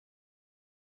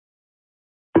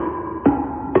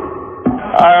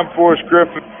Hi, I'm Forrest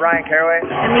Griffin. Brian Caraway.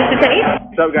 And Lisa Tate.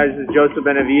 What's up, guys? This is Joseph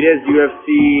Benavidez,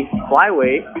 UFC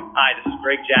flyweight. Hi, this is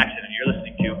Greg Jackson, and you're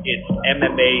listening to It's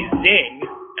MMA Zing,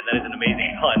 and that is an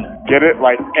amazing pun. Get it?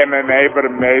 Like MMA, but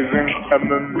amazing?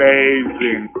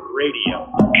 Amazing. Radio.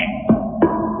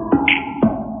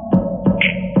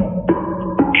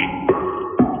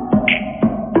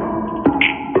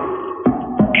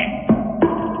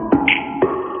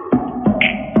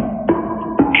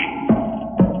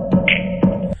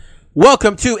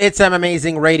 Welcome to It's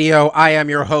Amazing Radio. I am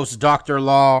your host, Dr.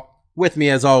 Law. With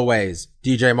me, as always,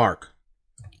 DJ Mark.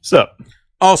 What's up?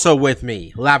 Also with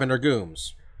me, Lavender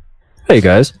Gooms. Hey,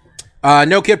 guys.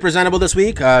 No kid presentable this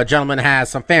week. Gentleman has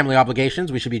some family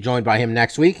obligations. We should be joined by him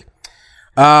next week.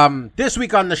 This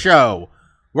week on the show,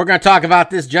 we're going to talk about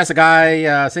this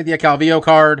Jessica Cynthia Calvillo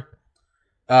card,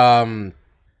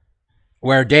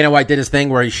 where Dana White did his thing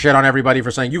where he shit on everybody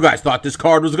for saying, you guys thought this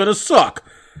card was going to suck.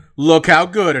 Look how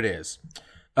good it is.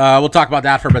 We'll talk about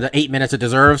that for about the 8 minutes it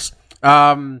deserves.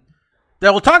 Then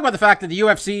we'll talk about the fact that the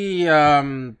UFC,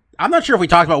 I'm not sure if we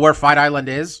talked about where Fight Island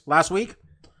is last week.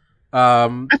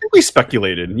 I think we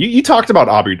speculated. You talked about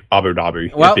Abu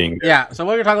Dhabi. Well, being there. yeah, so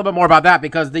we're going to talk a little bit more about that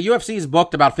because the UFC's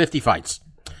booked about 50 fights.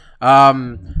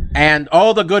 And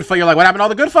all the good fights, you're like, what happened to all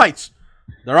the good fights?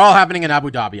 They're all happening in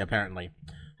Abu Dhabi, apparently,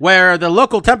 where the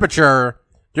local temperature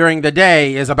during the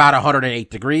day is about 108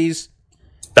 degrees.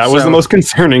 That was the most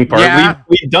concerning part. Yeah.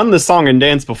 We've done the song and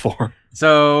dance before.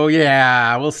 So,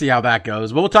 yeah, we'll see how that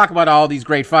goes. But we'll talk about all these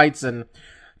great fights and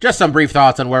just some brief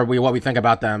thoughts on what we think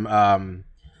about them.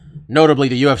 Notably,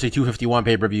 the UFC 251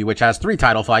 pay-per-view, which has 3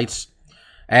 title fights.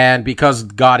 And because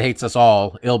God hates us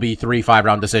all, it'll be 3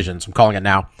 5-round decisions. I'm calling it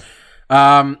now.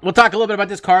 We'll talk a little bit about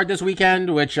this card this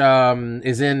weekend, which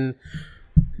is in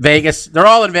Vegas. They're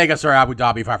all in Vegas or Abu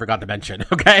Dhabi, if I forgot to mention.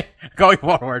 Okay? Going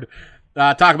forward.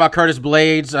 Talk about Curtis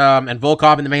Blades and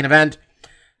Volkov in the main event.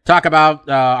 Talk about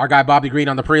our guy Bobby Green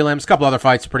on the prelims. A couple other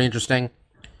fights, pretty interesting.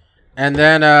 And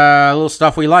then a little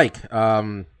stuff we like.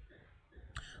 Once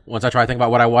I try to think about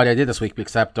what I did this week,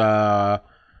 except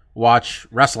watch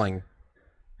wrestling.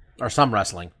 Or some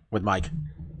wrestling with Mike.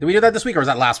 Did we do that this week, or was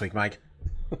that last week, Mike?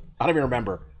 I don't even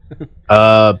remember.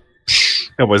 Was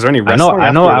there any wrestling?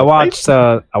 I know. I watched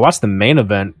the main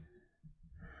event.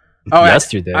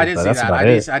 Yesterday. I did see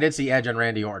that. I did see Edge and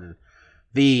Randy Orton.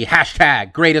 The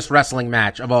hashtag greatest wrestling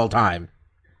match of all time.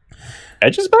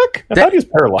 Edge is back? I thought he was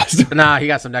paralyzed. Nah, he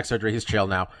got some neck surgery. He's chill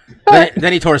now.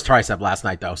 then he tore his tricep last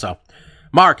night, though. So,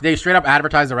 Mark, they straight up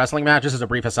advertised the wrestling match, just as a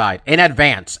brief aside, in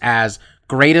advance as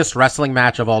greatest wrestling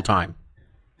match of all time.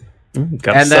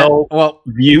 Gotta sell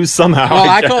views somehow.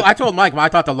 Well, I told Mike, I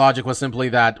thought the logic was simply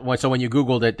that, so when you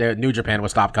Googled it, New Japan would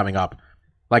stop coming up.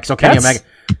 Like, Kenny Omega's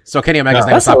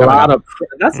name would stop coming up.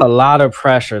 That's a lot of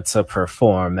pressure to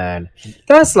perform, man.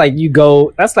 That's like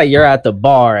you're at the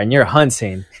bar and you're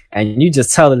hunting and you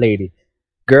just tell the lady,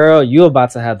 girl, you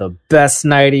about to have the best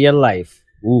night of your life.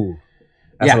 Ooh,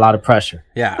 that's a lot of pressure.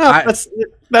 Yeah. No,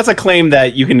 that's a claim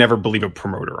that you can never believe a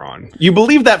promoter on. You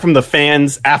believe that from the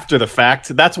fans after the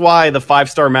fact. That's why the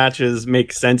 5-star matches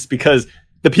make sense, because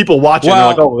the people watching are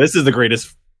like, oh, this is the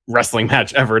greatest wrestling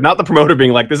match ever. Not the promoter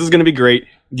being like, this is going to be great.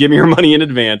 Give me your money in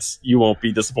advance. You won't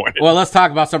be disappointed. Well, let's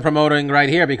talk about some promoting right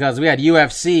here, because we had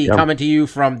UFC coming to you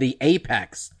from the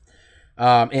Apex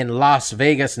in Las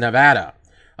Vegas, Nevada.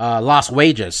 Las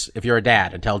Wages, if you're a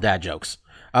dad, and tell dad jokes.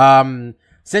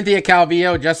 Cynthia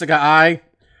Calvillo, Jessica Ai.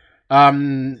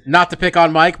 Not to pick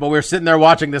on Mike, but we're sitting there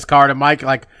watching this card, and Mike,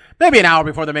 like, maybe an hour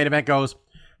before the main event goes,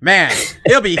 man,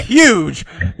 it'll be huge.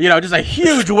 Just a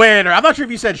huge win. Or I'm not sure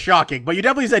if you said shocking, but you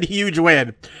definitely said huge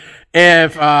win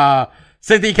if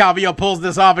Cynthia Calvillo pulls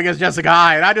this off against Jessica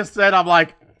Ai. And I just said, I'm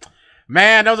like,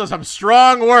 man, those are some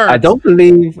strong words. I don't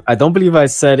believe I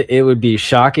said it would be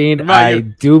shocking. I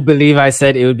do believe I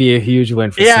said it would be a huge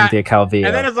win for Cynthia Calvillo.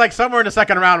 And then it's like somewhere in the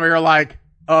second round where you're like,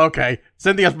 oh, okay,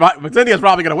 Cynthia's probably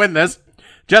going to win this.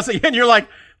 And you're like,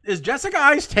 is Jessica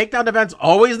Ai's takedown defense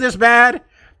always this bad?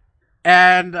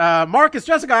 And Mark, is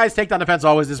Jessica Ai's takedown defense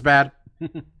always this bad?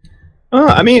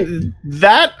 I mean,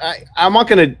 I'm not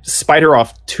going to spite her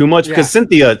off too much, because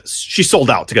Cynthia, she sold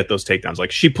out to get those takedowns.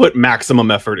 Like, she put maximum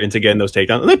effort into getting those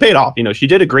takedowns, and they paid off. She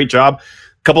did a great job.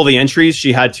 A couple of the entries,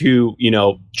 she had to,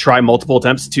 try multiple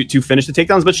attempts to finish the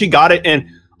takedowns, but she got it and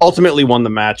ultimately won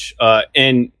the match.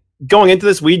 And going into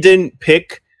this, we didn't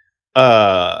pick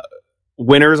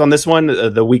winners on this one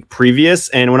the week previous.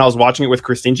 And when I was watching it with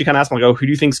Christine, she kind of asked me, like, oh, who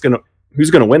do you think's who's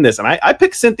going to win this? And I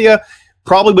picked Cynthia,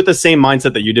 probably with the same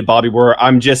mindset that you did, Bobby, where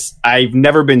I've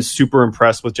never been super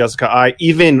impressed with Jessica Ai,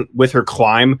 even with her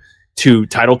climb to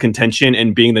title contention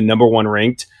and being the number 1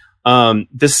 ranked.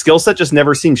 The skill set just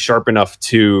never seemed sharp enough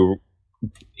to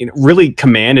really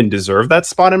command and deserve that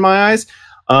spot in my eyes.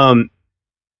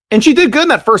 And she did good in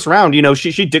that first round.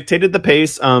 She dictated the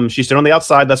pace. She stood on the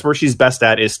outside. That's where she's best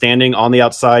at, is standing on the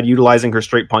outside, utilizing her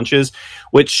straight punches,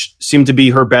 which seem to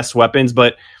be her best weapons.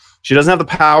 But she doesn't have the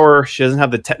power. She doesn't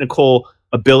have the technical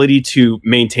ability to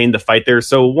maintain the fight there.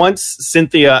 So once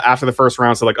Cynthia, after the first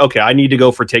round, said like, okay, I need to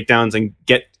go for takedowns and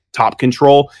get top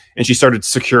control, and she started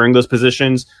securing those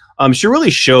positions, she really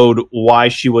showed why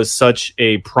she was such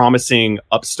a promising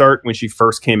upstart when she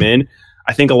first came in.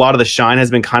 I think a lot of the shine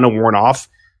has been kind of worn off.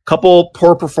 Couple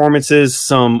poor performances,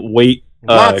 some weight.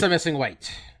 Lots of missing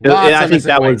weight. I think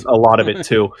that was a lot of it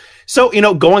too. So,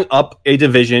 going up a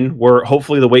division where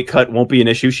hopefully the weight cut won't be an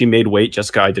issue. She made weight.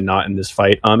 Jessica Eye did not in this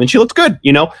fight. And she looked good.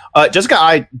 Jessica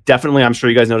Eye definitely, I'm sure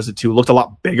you guys noticed it too, looked a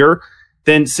lot bigger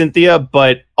than Cynthia,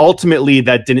 but ultimately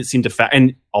that didn't seem to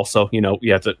and also,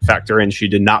 you have to factor in she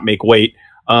did not make weight.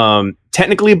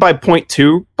 Technically by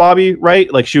 0.2, Bobby,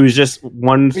 right? Like she was just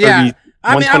 130, yeah.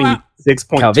 126.2.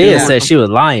 Calvia said she was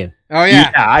lying. Oh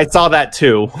yeah. Yeah, I saw that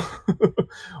too.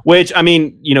 Which,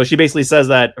 she basically says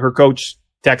that her coach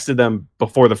texted them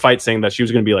before the fight saying that she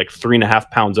was going to be like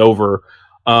 3.5 pounds over.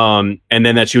 And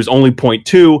then that she was only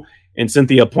 0.2. And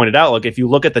Cynthia pointed out, like, if you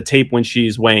look at the tape when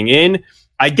she's weighing in,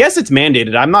 I guess it's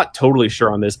mandated. I'm not totally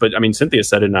sure on this, but Cynthia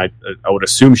said it, and I would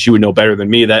assume she would know better than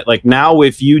me, that like now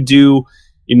if you do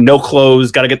no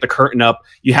clothes, got to get the curtain up,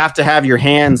 you have to have your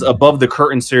hands above the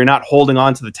curtain so you're not holding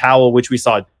on to the towel, which we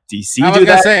saw DC do that. I was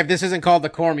going to say, if this isn't called the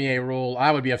Cormier rule,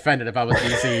 I would be offended if I was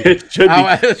DC. It should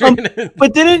be.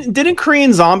 But didn't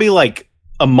Korean Zombie, like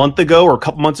a month ago or a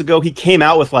couple months ago, he came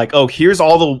out with like, oh, here's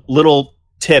all the little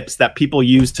tips that people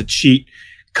use to cheat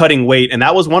cutting weight, and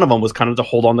that was one of them, was kind of to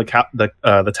hold on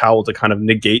the towel to kind of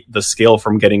negate the scale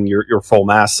from getting your full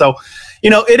mass. So,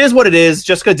 it is what it is.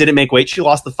 Jessica didn't make weight. She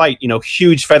lost the fight.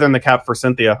 Huge feather in the cap for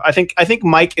Cynthia. I think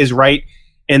Mike is right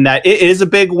in that it is a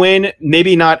big win.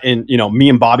 Maybe not in, me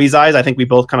and Bobby's eyes. I think we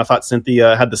both kind of thought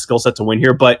Cynthia had the skill set to win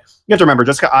here, but you have to remember,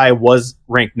 Jessica Eye was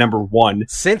ranked number 1.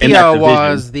 Cynthia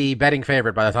was the betting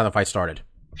favorite by the time the fight started.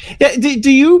 Yeah,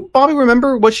 do you, Bobby,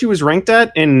 remember what she was ranked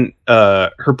at in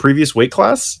her previous weight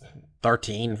class?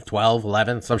 13, 12,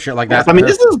 11, some shit like that.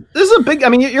 This is a big.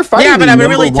 You're fighting. Yeah, but it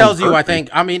really tells you. I think.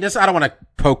 I don't want to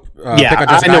pick on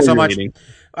Jessica Eye so much.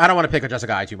 I don't want to pick on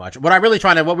Jessica Eye too much. What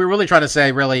we're really trying to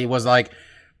say really was like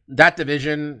that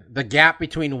division. The gap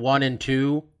between 1 and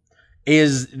 2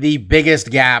 is the biggest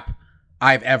gap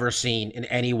I've ever seen in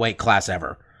any weight class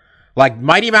ever. Like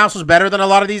Mighty Mouse was better than a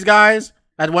lot of these guys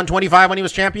at 125 when he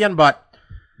was champion, but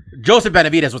Joseph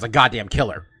Benavidez was a goddamn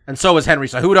killer. And so was Henry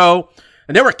Cejudo.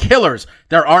 And there were killers.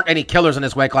 There aren't any killers in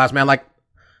this weight class, man. Like,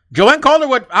 Joanne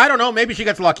Calderwood, I don't know, maybe she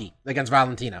gets lucky against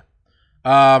Valentina.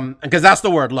 Because that's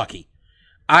the word, lucky.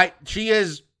 She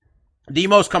is the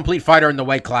most complete fighter in the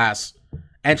weight class,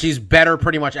 and she's better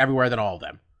pretty much everywhere than all of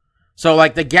them. So,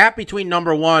 like, the gap between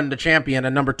number 1, the champion,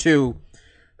 and number 2,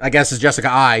 I guess is Jessica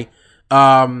Eye,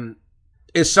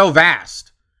 is so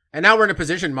vast. And now we're in a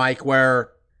position, Mike,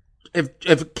 where if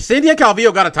Cynthia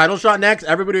Calvillo got a title shot next,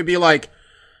 everybody would be like,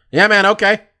 yeah, man,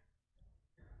 okay.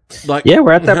 Like, yeah,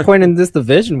 we're at that point in this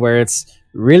division where it's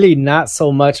really not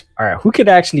so much, all right, who could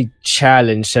actually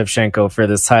challenge Shevchenko for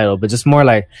this title, but just more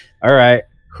like, all right,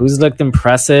 who's looked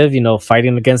impressive,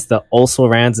 fighting against the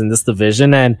also-rans in this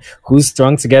division, and who's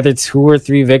strung together 2 or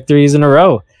 3 victories in a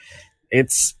row.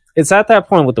 It's at that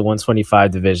point with the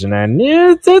 125 division, and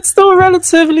it's still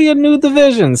relatively a new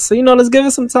division. So, let's give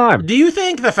it some time. Do you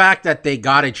think the fact that they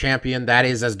got a champion that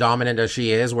is as dominant as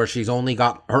she is, where she's only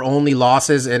got her only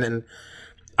losses, and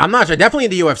I'm not sure, definitely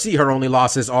in the UFC, her only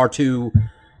losses are to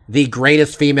the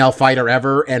greatest female fighter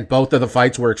ever, and both of the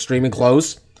fights were extremely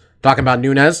close. Talking about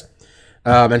Nunes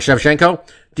and Shevchenko.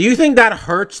 Do you think that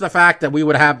hurts the fact that we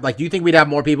would have, do you think we'd have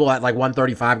more people at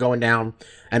 135 going down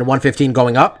and 115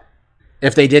 going up?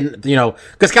 If they didn't,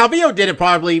 because Calvillo did it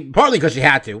partly because she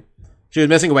had to. She was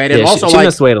missing weight, and also she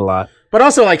missed weight a lot. But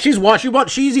also, she's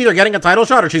either getting a title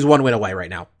shot or she's 1 win away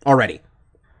right now already,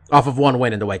 off of 1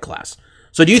 win in the weight class.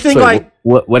 So do you think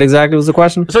what exactly was the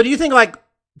question? So do you think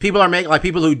people are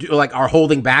people who do, are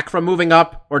holding back from moving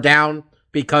up or down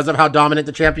because of how dominant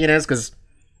the champion is?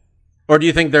 Or do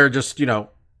you think they're just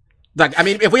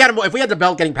if we had the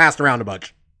belt getting passed around a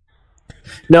bunch.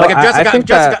 No,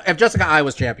 if Jessica Eye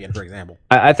was champion, for example,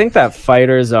 I think that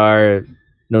fighters are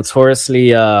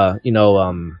notoriously, either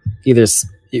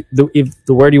if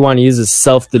the word you want to use is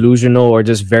self-delusional or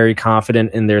just very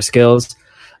confident in their skills.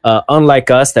 Unlike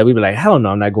us, that we'd be like, hell no,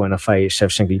 I'm not going to fight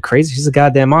Shevchenko. You crazy? She's a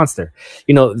goddamn monster.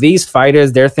 These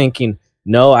fighters, they're thinking,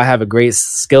 no, I have a great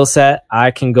skill set. I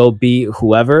can go beat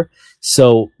whoever.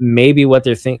 So maybe what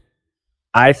they're thinking.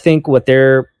 I think what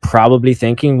they're probably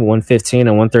thinking, 115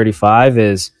 and 135,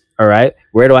 is, all right,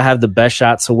 where do I have the best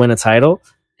shot to win a title?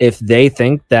 If they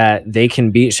think that they can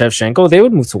beat Shevchenko, they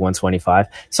would move to 125.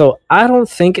 So I don't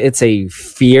think it's a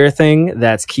fear thing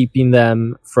that's keeping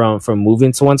them from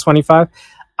moving to 125.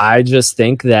 I just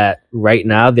think that right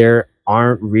now there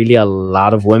aren't really a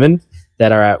lot of women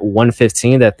that are at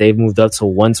 115 that they've moved up to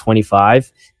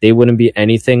 125. They wouldn't be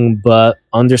anything but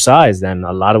undersized. And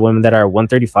a lot of women that are at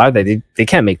 135, they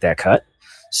can't make that cut.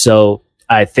 So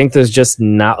I think there's just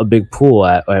not a big pool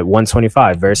at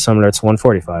 125, very similar to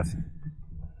 145.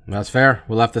 That's fair.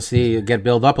 We'll have to see it get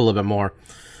built up a little bit more.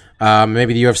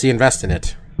 Maybe the UFC invest in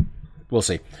it. We'll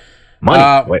see.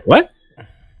 Money? Wait, what?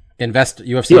 Invest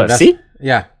UFC? UFC?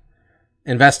 Yeah.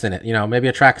 Invest in it. Maybe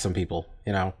attract some people.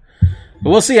 But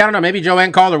we'll see. I don't know. Maybe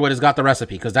Joanne Calderwood has got the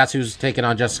recipe because that's who's taking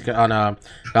on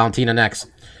Valentina next.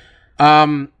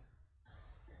 Marvin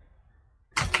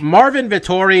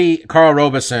Vettori, Carl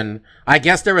Robeson. I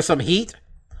guess there was some heat.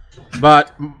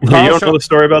 But you don't know the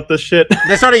story about this shit?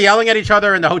 They started yelling at each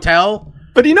other in the hotel.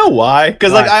 But you know why?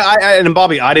 Because I and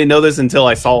Bobby, I didn't know this until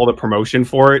I saw all the promotion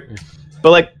for it.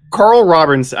 But Carl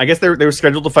Robbins, I guess they were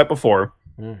scheduled to fight before.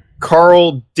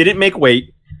 Carl didn't make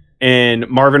weight, and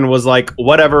Marvin was like,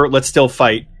 "Whatever, let's still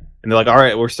fight." And they're like, "All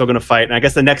right, we're still gonna fight." And I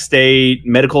guess the next day,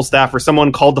 medical staff or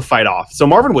someone called the fight off. So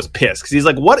Marvin was pissed because he's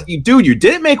like, "What, dude? You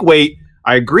didn't make weight.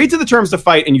 I agreed to the terms to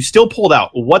fight, and you still pulled out.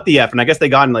 What the F?" And I guess they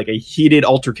got in a heated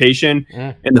altercation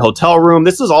in the hotel room.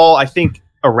 This was all, I think,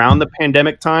 around the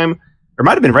pandemic time. Or it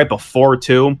might have been right before,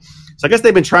 too. So I guess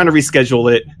they've been trying to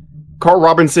reschedule it. Carl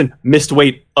Robinson missed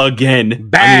weight again.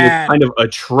 Bad. I mean, it's kind of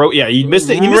atrocious. Yeah, he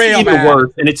missed it. He missed it even bad.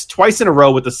 worse. And it's twice in a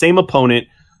row with the same opponent.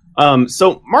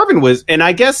 So Marvin was, and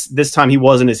I guess this time he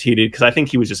wasn't as heated because I think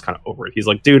he was just kind of over it. He's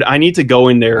like, dude, I need to go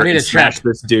in there and smash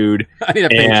this dude. I need a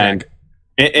paycheck.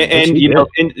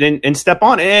 And step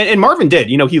on. And Marvin did.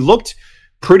 He looked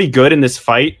pretty good in this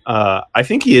fight. I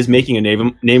think he is making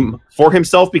a name for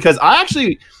himself because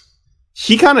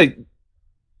he kind of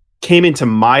came into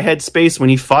my headspace when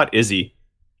he fought Izzy.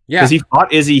 Yeah. Because he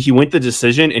fought Izzy, he went the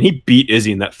decision, and he beat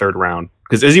Izzy in that third round.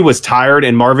 Because Izzy was tired,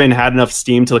 and Marvin had enough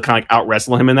steam to kind of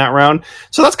out-wrestle him in that round.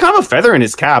 So that's kind of a feather in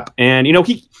his cap. And,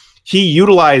 he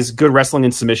utilized good wrestling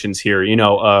and submissions here.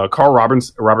 Carl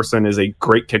Robertson is a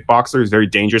great kickboxer. He's very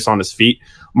dangerous on his feet.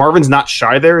 Marvin's not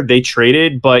shy there. They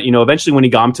traded, but, eventually when he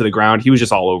got him to the ground, he was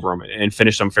just all over him and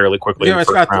finished him fairly quickly. You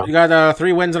got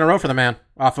 3 wins in a row for the man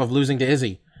off of losing to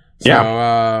Izzy.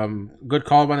 So, good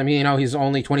call by him. He's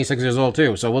only 26 years old,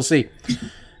 too. So we'll see.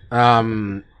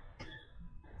 I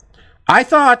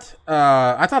thought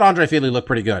Andre Fili looked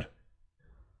pretty good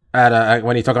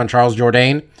when he took on Charles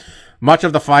Jourdain. Much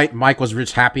of the fight, Mike was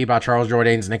just happy about Charles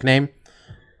Jourdain's nickname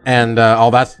and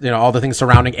all that, all the things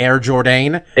surrounding Air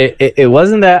Jourdain. It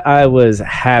wasn't that I was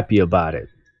happy about it.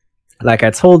 Like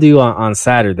I told you on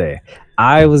Saturday,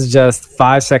 I was just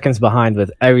 5 seconds behind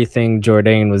with everything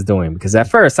Jourdain was doing because at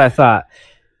first I thought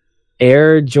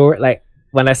Air Jourdain,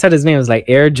 when I said his name, it was like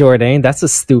Air Jourdain. That's a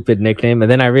stupid nickname. And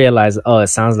then I realized, it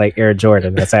sounds like Air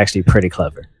Jordan. That's actually pretty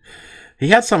clever. He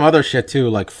had some other shit too,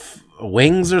 like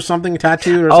wings or something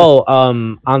tattooed. Or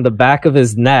something. On the back of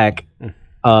his neck,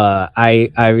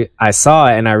 I saw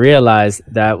it and I realized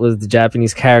that was the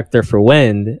Japanese character for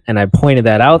wind, and I pointed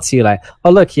that out to you, like,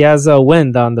 oh look, he has a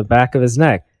wind on the back of his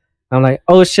neck. I'm like,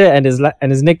 oh shit, and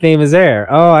his nickname is Air.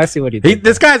 Oh, I see what he did.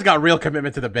 This guy's got real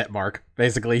commitment to the bit, Mark.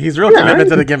 Basically, he's real commitment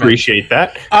to the gimmick. Appreciate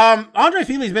that. Andre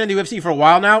Fili's been in the UFC for a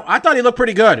while now. I thought he looked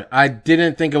pretty good. I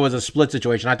didn't think it was a split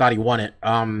situation. I thought he won it.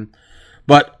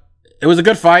 But it was a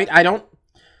good fight.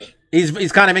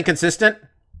 He's kind of inconsistent,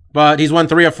 but he's won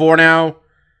 3 or 4 now.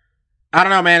 I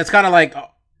don't know, man. It's kind of like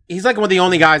he's like one of the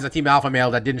only guys at Team Alpha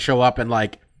Male that didn't show up and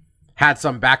had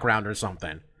some background or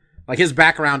something. Like his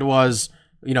background was,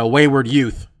 wayward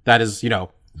youth. That is, he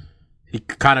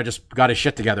kind of just got his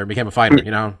shit together and became a fighter,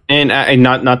 And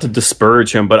not to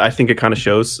disparage him, but I think it kind of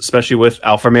shows, especially with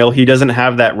Alpha Male, he doesn't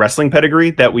have that wrestling pedigree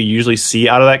that we usually see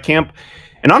out of that camp.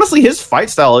 And honestly, his fight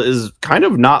style is kind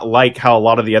of not like how a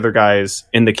lot of the other guys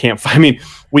in the camp fight. I mean,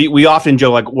 we often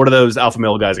joke, like, what are those Alpha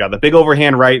Male guys got? The big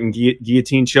overhand right and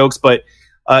guillotine chokes. But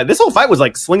this whole fight was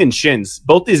like slinging shins.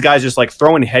 Both these guys just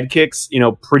throwing head kicks,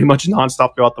 pretty much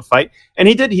nonstop throughout the fight. And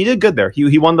he did good there.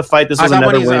 He won the fight. This was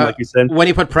another win, like you said. When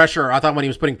he put pressure, I thought when he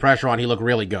was putting pressure on, he looked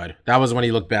really good. That was when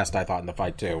he looked best, I thought, in the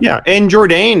fight, too. Yeah, and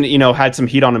Jourdain, had some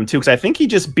heat on him, too, because I think he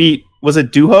just beat, was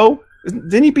it Duho?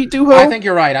 Didn't he beat Duho? I think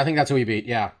you're right. I think that's who he beat,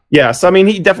 yeah. Yeah, so, I mean,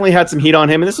 he definitely had some heat on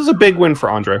him, and this was a big win for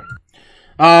Andre.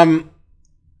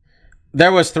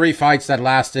 There was 3 fights that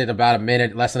lasted about a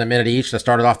minute, less than a minute each, that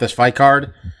started off this fight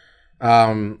card.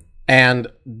 And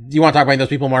do you want to talk about those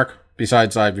people, Mark?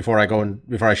 Besides, before I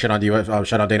shit on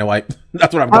shit on Dana White.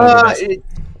 That's what I'm going with.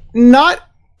 Not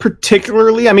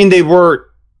particularly. I mean, they were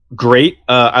great.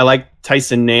 I like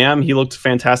Tyson Nam. He looked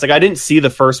fantastic. I didn't see the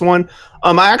first one.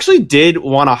 I actually did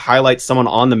want to highlight someone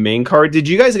on the main card. Did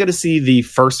you guys get to see the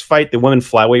first fight, the women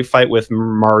flyweight fight with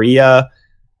Maria?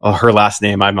 Oh, her last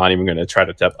name, I'm not even going to try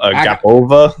to tell.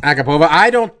 Agapova. Agapova. I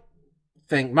don't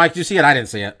think. Mike, did you see it? I didn't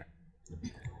see it.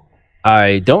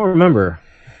 I don't remember.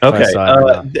 Okay.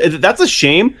 That's a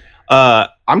shame.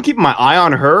 I'm keeping my eye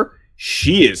on her.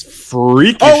 She is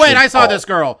freaking. Oh, wait, I saw this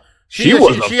girl. She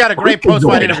had a great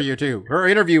post-fight interview, too. Her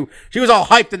interview, she was all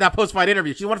hyped in that post-fight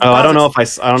interview. She won from Kazakhstan. I don't know if I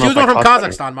don't know. She was one from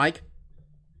Kazakhstan, Mike.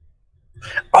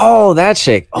 Oh, that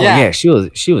chick. Oh yeah, she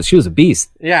was a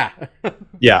beast. Yeah.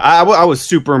 Yeah, I was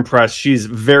super impressed. She's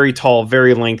very tall,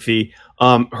 very lengthy.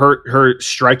 Her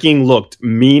striking looked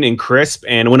mean and crisp,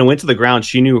 and when it went to the ground,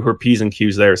 she knew her P's and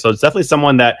Q's there. So it's definitely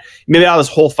someone that maybe out of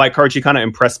this whole fight card, she kind of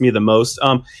impressed me the most.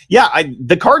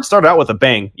 The card started out with a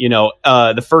bang.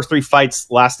 The first 3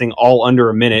 fights lasting all under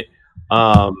a minute.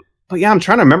 But yeah, I'm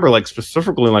trying to remember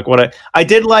specifically what I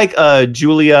did like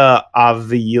Julia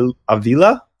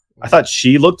Avila. I thought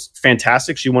she looked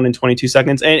fantastic. She won in 22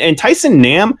 seconds. And Tyson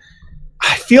Nam,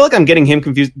 I feel like I'm getting him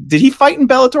confused. Did he fight in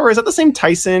Bellator? Is that the same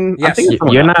Tyson? Yes.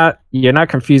 You're not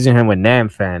confusing him with Nam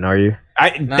Fan, are you?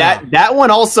 No. That one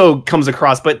also comes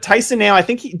across, but Tyson Nam,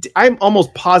 I'm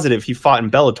almost positive he fought in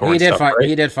Bellator. He did fight. Right?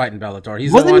 He did fight in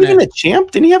Bellator. Wasn't he even a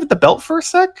champ? Didn't he have the belt for a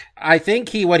sec? I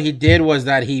think what he did was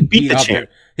that he beat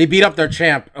up their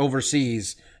champ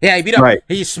overseas. Yeah, he beat up. Right.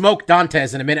 He smoked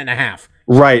Dantes in a minute and a half.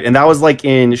 Right, and that was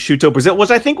in Shuto, Brazil. Which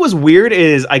I think was weird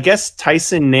is I guess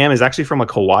Tyson Nam is actually from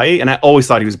Hawaii, and I always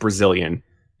thought he was Brazilian.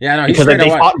 Yeah, no, because they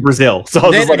fought in Brazil, so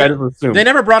I just assumed. They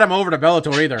never brought him over to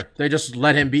Bellator either. They just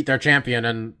let him beat their champion,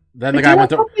 and then the guy went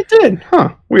to. He did,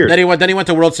 huh? Weird. Then he went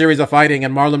to World Series of Fighting,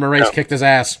 and Marlon Moraes kicked his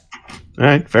ass. All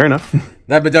right, fair enough.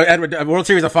 That World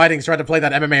Series of Fighting tried to play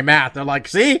that MMA math. They're like,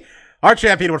 see, our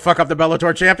champion would fuck up the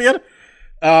Bellator champion.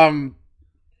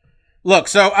 Look,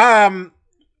 so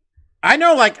I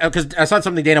know, because I saw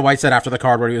something Dana White said after the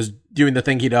card where he was doing the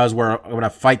thing he does where when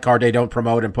a fight card they don't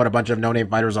promote and put a bunch of no-name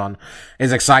fighters on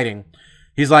is exciting.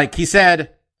 He said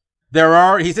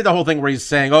the whole thing where he's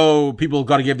saying, oh, people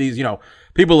got to give these,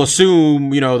 people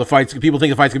assume, the fights, people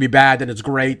think the fight's going to be bad, then it's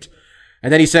great.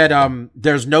 And then he said,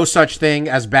 there's no such thing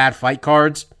as bad fight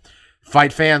cards.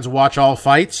 Fight fans watch all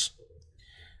fights.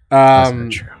 That's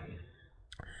not true.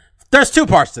 There's 2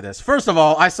 parts to this. First of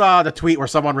all, I saw the tweet where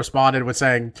someone responded with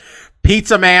saying,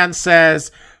 Pizza Man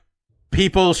says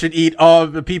people should eat all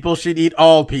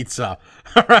pizza.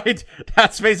 All right?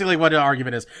 That's basically what the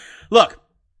argument is. Look,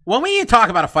 when we talk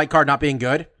about a fight card not being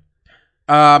good,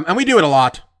 and we do it a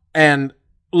lot, and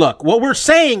look, what we're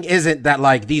saying isn't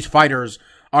that these fighters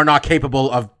are not capable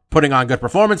of putting on good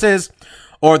performances,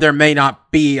 or there may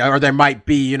not be, or there might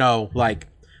be,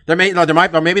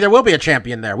 maybe there will be a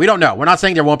champion there. We don't know. We're not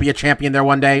saying there won't be a champion there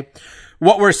one day.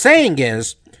 What we're saying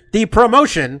is the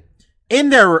promotion in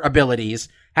their abilities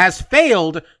has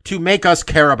failed to make us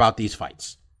care about these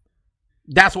fights.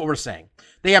 That's what we're saying.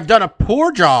 They have done a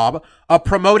poor job of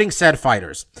promoting said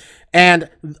fighters. And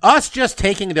us just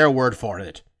taking their word for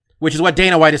it, which is what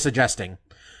Dana White is suggesting,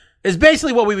 is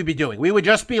basically what we would be doing. We would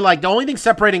just be the only thing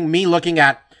separating me looking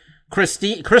at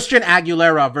Christian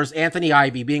Aguilera versus Anthony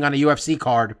Ivy being on a UFC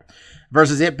card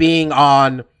versus it being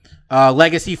on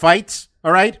Legacy Fights,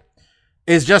 all right,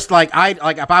 is just if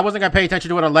I wasn't going to pay attention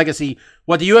to it on Legacy,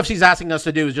 what the UFC is asking us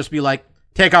to do is just be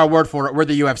take our word for it. We're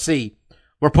the UFC.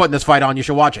 We're putting this fight on. You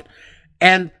should watch it.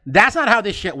 And that's not how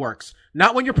this shit works.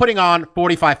 Not when you're putting on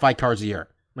 45 fight cards a year,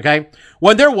 okay?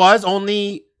 When there was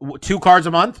only 2 cards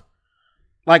a month,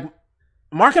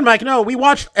 Mark and Mike know, we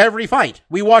watched every fight.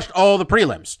 We watched all the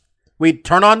prelims. We'd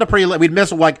turn on the prelim. We'd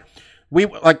miss I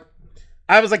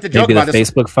was the joke maybe about the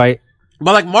this Facebook fight.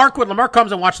 But Mark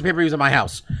comes and watches the pay-per-views at my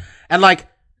house, and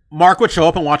Mark would show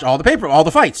up and watch all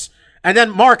the fights. And then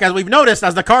Mark, as we've noticed,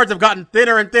 as the cards have gotten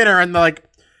thinner and thinner, and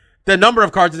the number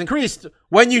of cards has increased,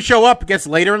 when you show up, it gets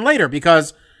later and later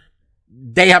because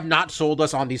they have not sold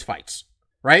us on these fights,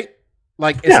 right?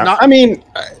 Not. I mean,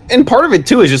 and part of it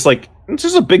too is just it's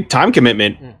just a big time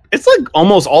commitment. It's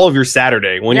almost all of your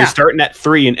Saturday when you're starting at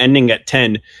 3 and ending at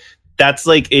 10. That's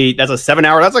that's a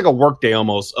 7-hour. That's a work day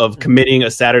almost of committing a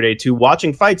Saturday to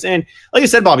watching fights. And like I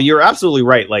said, Bobby, you're absolutely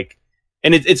right.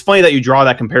 And it's funny that you draw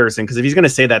that comparison because if he's going to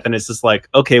say that, then it's just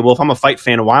okay, well, if I'm a fight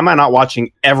fan, why am I not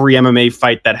watching every MMA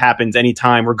fight that happens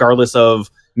anytime, regardless of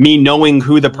me knowing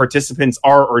who the participants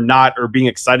are or not, or being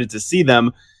excited to see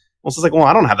them? Well, it's just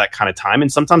I don't have that kind of time.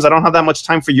 And sometimes I don't have that much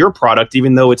time for your product,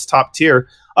 even though it's top tier.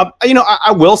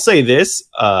 I will say this,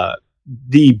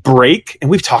 the break, and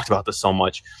we've talked about this so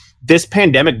much. This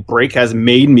pandemic break has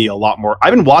made me a lot more.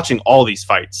 I've been watching all these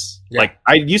fights. Yeah. Like,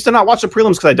 I used to not watch the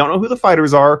prelims because I don't know who the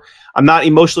fighters are. I'm not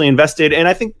emotionally invested. And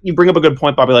I think you bring up a good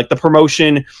point, Bobby. Like, the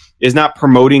promotion is not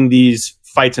promoting these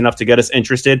fights enough to get us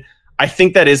interested. I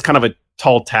think that is kind of a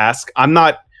tall task. I'm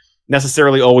not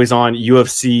necessarily always on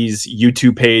UFC's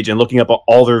YouTube page and looking up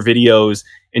all their videos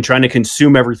and trying to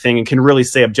consume everything and can really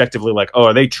say objectively, like, oh,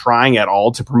 are they trying at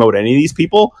all to promote any of these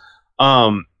people?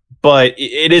 But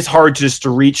it is hard just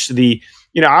to reach the,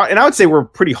 you know, and I would say we're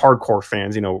pretty hardcore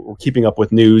fans, you know, we're keeping up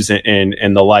with news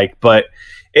and the like, but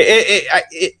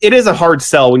it is a hard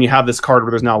sell when you have this card where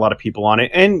there's not a lot of people on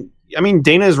it. And I mean,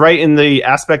 Dana is right in the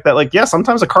aspect that, like, yeah,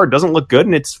 sometimes a card doesn't look good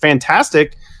and it's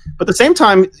fantastic, but at the same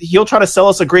time, he'll try to sell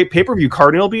us a great pay-per-view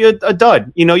card and it'll be a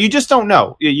dud. You know, you just don't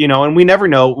know, you know, and we never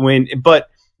know but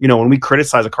you know, when we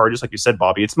criticize a card, just like you said,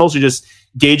 Bobby, it's mostly just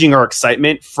gauging our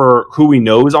excitement for who we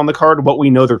know is on the card, what we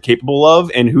know they're capable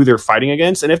of, and who they're fighting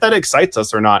against, and if that excites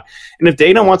us or not. And if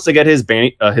Dana wants to get his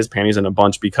panties in a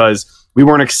bunch because we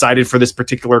weren't excited for this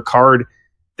particular card,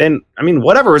 then, I mean,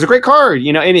 whatever. It was a great card,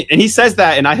 you know, and he says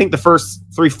that, and I think the first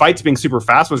 3 fights being super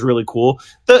fast was really cool.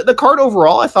 The card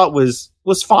overall, I thought was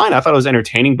fine. I thought it was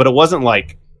entertaining, but it wasn't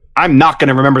like, I'm not going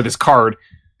to remember this card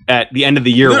at the end of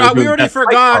the year. Dude, we already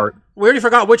forgot. We already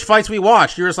forgot which fights we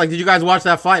watched. You were just like, did you guys watch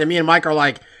that fight? And me and Mike are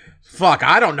like, fuck,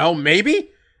 I don't know, maybe?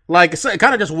 Like, it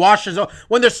kind of just washes over.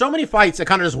 When there's so many fights, it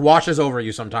kind of just washes over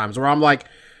you sometimes, where I'm like,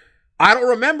 I don't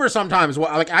remember sometimes.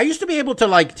 Like, I used to be able to,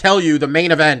 like, tell you the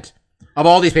main event of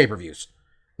all these pay-per-views.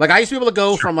 Like, I used to be able to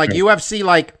go from, like, UFC,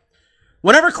 like,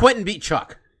 whenever Quentin beat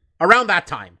Chuck, around that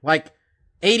time, like,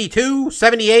 82,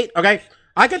 78, okay?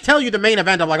 I could tell you the main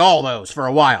event of, like, all those for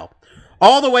a while.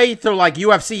 All the way to, like,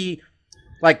 UFC,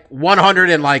 like, 100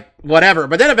 and, like, whatever.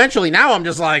 But then eventually, now I'm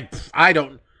just like, I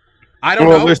don't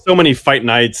know. There's so many fight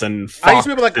nights and I used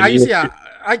to be like,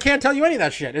 I can't tell you any of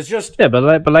that shit. It's just... Yeah,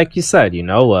 but like you said, you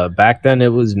know, back then it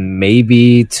was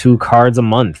maybe 2 cards a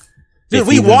month. Dude,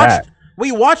 we watched,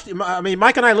 I mean,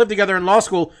 Mike and I lived together in law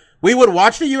school. We would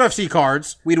watch the UFC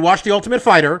cards. We'd watch the Ultimate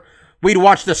Fighter. We'd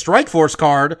watch the Strikeforce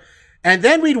card. And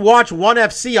then we'd watch ONE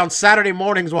FC on Saturday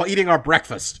mornings while eating our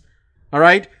breakfast. All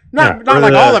right? Not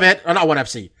like all of it. Or not ONE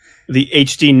FC. The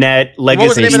HD Net, Legacy. What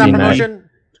was the name of that promotion?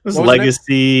 It was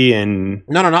Legacy and...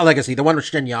 No, not Legacy. The one with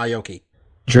Shinya Aoki.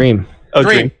 Dream. Oh,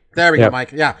 Dream. There we go,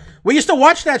 Mike. Yeah. We used to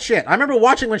watch that shit. I remember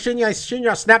watching when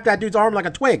Shinya snapped that dude's arm like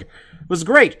a twig. It was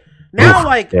great. Now,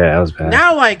 like... Yeah, that was bad.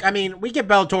 Now, like, I mean, we give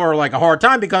Bellator, like, a hard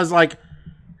time because, like,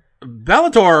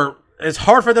 Bellator, it's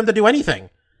hard for them to do anything.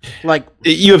 Like...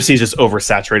 UFC is just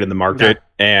oversaturated the market,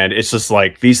 and it's just,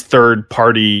 like, these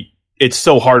third-party... It's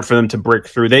so hard for them to break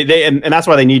through. And that's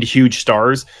why they need huge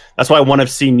stars. That's why ONE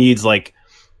FC needs, like,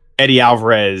 Eddie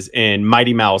Alvarez and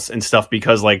Mighty Mouse and stuff,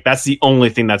 because, like, that's the only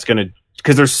thing that's going to...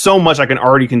 Because there's so much I can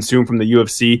already consume from the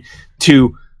UFC,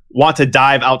 to want to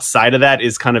dive outside of that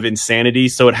is kind of insanity.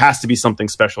 So it has to be something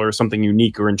special or something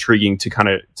unique or intriguing to kind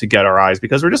of to get our eyes,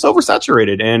 because we're just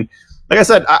oversaturated. And like I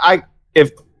said, I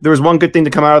if there was one good thing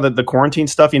to come out of the quarantine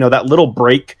stuff, you know, that little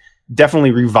break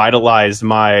definitely revitalized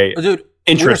my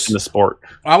interest in the sport.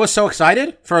 I was so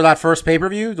excited for that first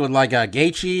pay-per-view with, like,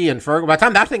 Gaethje and Ferguson. By the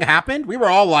time that thing happened, we were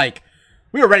all like,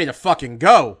 we were ready to fucking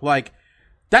go. Like,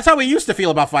 that's how we used to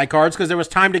feel about fight cards, because there was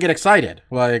time to get excited.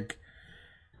 Like,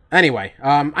 anyway,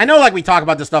 I know, like, we talk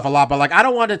about this stuff a lot, but, like, I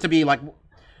don't want it to be, like,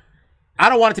 I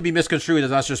don't want it to be misconstrued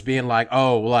as us just being like,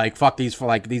 oh, like, fuck these, for,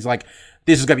 like, these, like,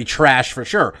 this is gonna be trash for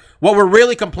sure. What we're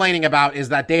really complaining about is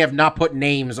that they have not put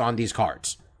names on these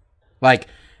cards. Like,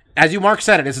 as you, Mark,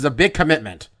 said it, this is a big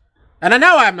commitment. And I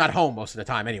know I'm not home most of the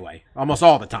time anyway. Almost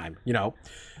all the time, you know.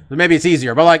 Maybe it's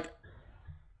easier. But, like,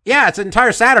 yeah, it's an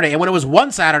entire Saturday. And when it was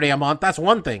 1 Saturday a month, that's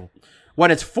one thing.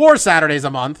 When it's 4 Saturdays a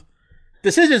month,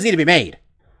 decisions need to be made.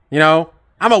 You know?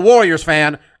 I'm a Warriors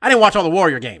fan. I didn't watch all the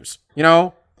Warrior games. You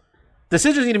know?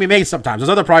 Decisions need to be made sometimes. There's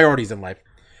other priorities in life.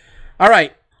 All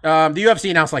right. The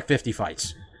UFC announced like 50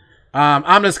 fights.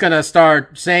 I'm just going to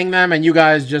start saying them, and you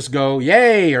guys just go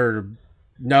yay or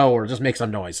no, or just make some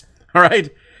noise. All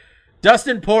right?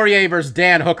 Dustin Poirier versus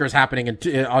Dan Hooker is happening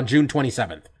on June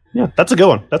 27th. Yeah, that's a good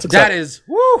one. That's exciting.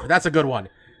 That's a good one.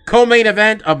 Co-main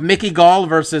event of Mickey Gall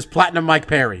versus Platinum Mike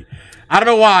Perry. I don't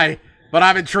know why, but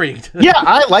I'm intrigued. Yeah,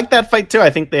 I like that fight too.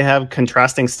 I think they have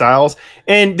contrasting styles.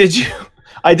 And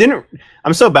I didn't.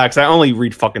 I'm so bad because I only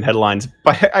read fucking headlines.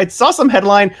 But I saw some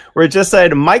headline where it just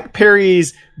said Mike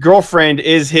Perry's girlfriend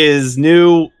is his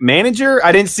new manager.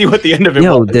 I didn't see what the end of it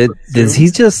was. Does he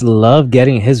just love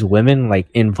getting his women like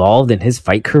involved in his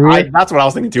fight career? That's what I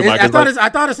was thinking too, Mike. I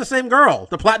thought it's the same girl,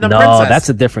 the Platinum no, Princess. that's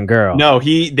a different girl. No,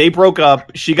 they broke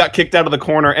up. She got kicked out of the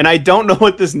corner, and I don't know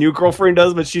what this new girlfriend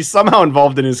does, but she's somehow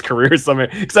involved in his career somehow.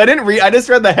 Because I just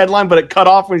read the headline, but it cut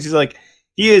off when she's like,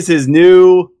 he is his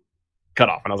new cut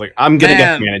off, and I was like, I'm gonna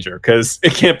get the manager because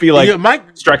it can't be like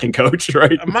striking coach,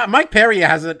 right? Mike Perry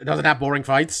doesn't have boring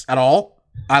fights at all.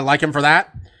 I like him for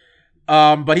that,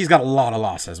 but he's got a lot of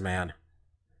losses, man.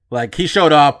 Like he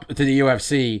showed up to the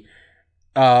UFC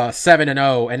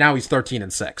 7-0, and now he's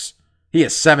 13-6. He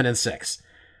is 7-6,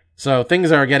 so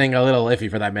things are getting a little iffy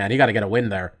for that man. He got to get a win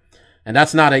there, and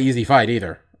that's not an easy fight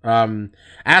either.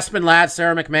 Aspen Ladd,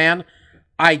 Sarah McMahon.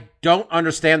 I don't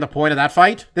understand the point of that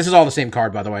fight. This is all the same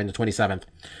card, by the way, in the 27th.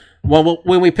 Well,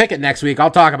 when we pick it next week,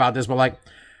 I'll talk about this, but like,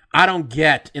 I don't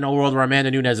get in a world where Amanda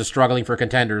Nunes is struggling for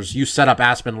contenders, you set up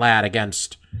Aspen Ladd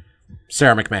against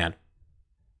Sarah McMahon.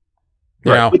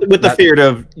 You know, with the fear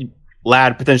of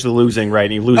Ladd potentially losing, right?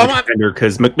 And you lose a contender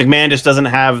because McMahon just doesn't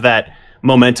have that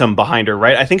momentum behind her,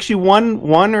 right? I think she won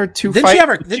one or two fights.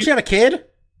 Didn't she have a kid?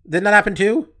 Didn't that happen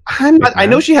too? I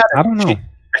know she had. I don't know.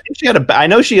 I think she had I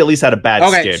know she at least had a bad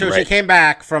skid. Okay, so right? She came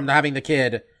back from having the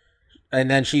kid,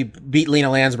 and then she beat Lena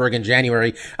Landsberg in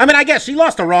January. I mean, I guess she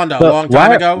lost to Ronda a long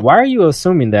time ago. Why are you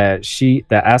assuming that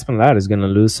Aspen Ladd is going to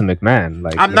lose to McMahon?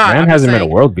 Like, McMahon hasn't been a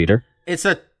world beater. It's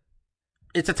a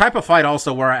type of fight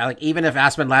also where, like, even if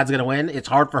Aspen Ladd's going to win, it's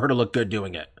hard for her to look good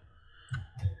doing it.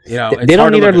 You know, they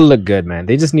don't need her to look good, man.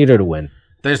 They just need her to win.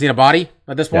 They just need a body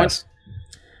at this point. Yes.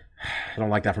 I don't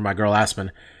like that for my girl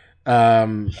Aspen. I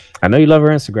know you love her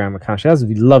Instagram account. She has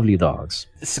lovely dogs.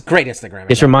 It's a great Instagram account.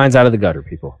 Get your minds out of the gutter,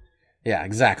 people. Yeah,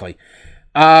 exactly.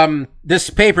 This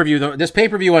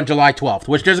pay-per-view on July 12th,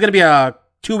 which there's going to be a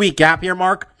 2-week gap here,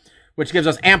 Mark, which gives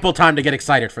us ample time to get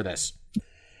excited for this.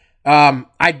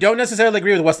 I don't necessarily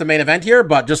agree with what's the main event here,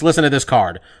 but just listen to this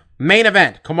card. Main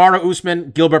event, Kamaru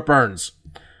Usman, Gilbert Burns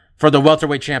for the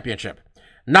welterweight championship.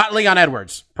 Not Leon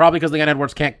Edwards, probably because Leon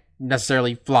Edwards can't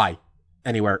necessarily fly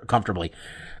anywhere comfortably.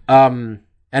 And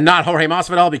not Jorge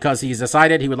Masvidal because he's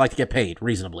decided he would like to get paid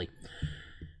reasonably.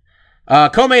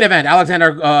 Co-main event,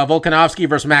 Alexander Volkanovski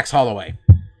versus Max Holloway.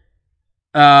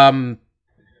 Third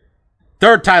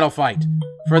title fight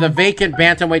for the vacant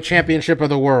bantamweight championship of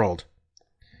the world.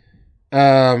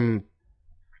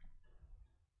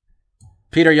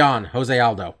 Peter Yan, Jose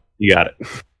Aldo. You got it.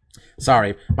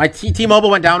 Sorry. My T-Mobile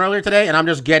went down earlier today, and I'm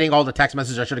just getting all the text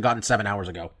messages I should have gotten 7 hours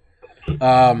ago.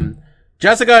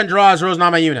 Jessica Andrade, Rose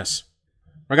Namajunas.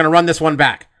 We're going to run this one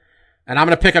back. And I'm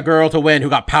going to pick a girl to win who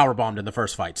got powerbombed in the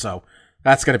first fight. So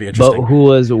that's going to be interesting. But who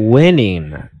was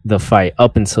winning the fight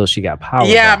up until she got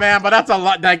powerbombed? Yeah, man, but that's a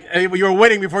lot. Like, you were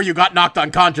winning before you got knocked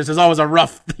unconscious. It's always a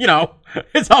rough,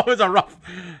 it's always a rough,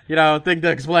 thing to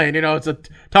explain. It's a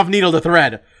tough needle to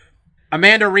thread.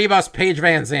 Amanda Rivas, Paige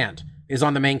Van Zandt is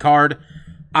on the main card.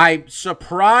 I'm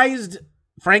surprised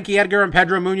Frankie Edgar and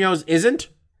Pedro Munoz isn't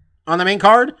on the main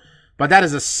card, but that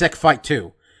is a sick fight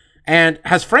too. And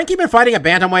has Frankie been fighting at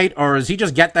bantamweight, or does he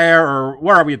just get there, or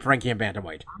where are we with Frankie and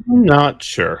bantamweight? I'm not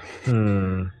sure. Yeah,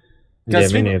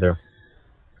 me neither.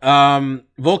 Volkan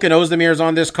Ozdemir's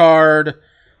on this card.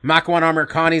 Makwan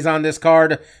Amirkhani's on this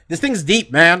card. This thing's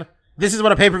deep, man. This is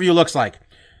what a pay-per-view looks like.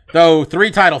 Though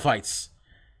 3 title fights.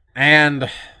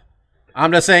 And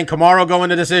I'm just saying Kamaru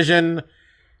going to decision.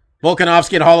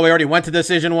 Volkanovski and Holloway already went to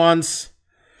decision once.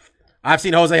 I've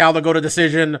seen Jose Aldo go to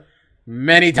decision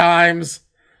many times.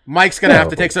 Mike's gonna have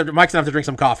to drink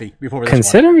some coffee before this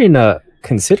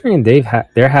considering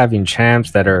they're having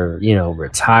champs that are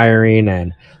retiring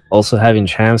and also having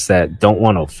champs that don't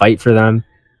want to fight for them.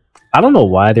 I don't know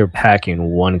why they're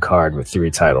packing one card with 3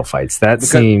 title fights.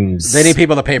 Seems they need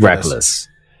people to pay for reckless. This.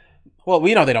 Well,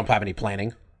 we know they don't have any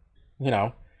planning.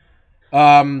 That's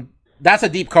a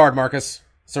deep card, Marcus.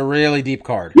 It's a really deep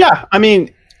card. Yeah, I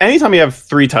mean, anytime you have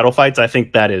 3 title fights, I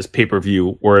think that is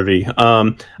pay-per-view worthy.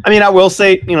 I will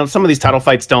say, some of these title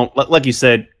fights don't, like you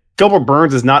said, Gilbert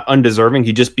Burns is not undeserving.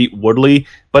 He just beat Woodley,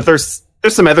 but there's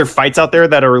some other fights out there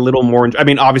that are a little more.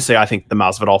 Obviously, I think the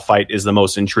Masvidal fight is the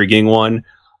most intriguing one,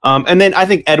 and then I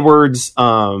think Edwards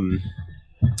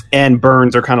and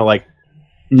Burns are kind of like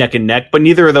neck and neck, but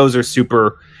neither of those are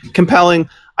super compelling.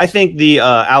 I think the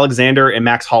Alexander and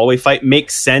Max Holloway fight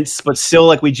makes sense, but still,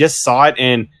 like, we just saw it,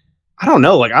 and I don't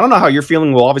know. Like, I don't know how you're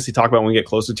feeling. We'll obviously talk about it when we get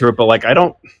closer to it, but like, I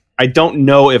don't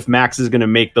know if Max is going to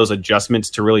make those adjustments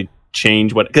to really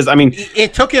change what, because I mean,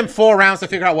 It took him 4 rounds to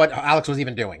figure out what Alex was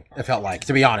even doing, it felt like,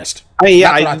 to be honest.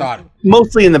 yeah, That's what I thought.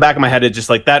 Mostly in the back of my head, it just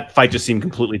like that fight just seemed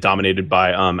completely dominated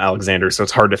by Alexander, so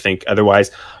it's hard to think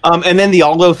otherwise. And then the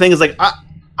Aldo thing is like,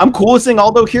 I'm cool with seeing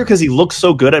Aldo here because he looked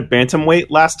so good at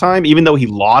bantamweight last time, even though he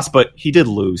lost, but he did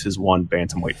lose his one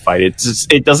bantamweight fight.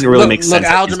 It doesn't really make sense.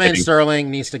 Look, Aljamain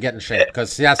Sterling needs to get in shape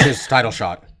because that's his title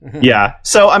shot. Yeah,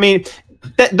 so I mean,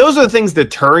 those are the things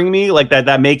deterring me, like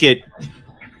that make it.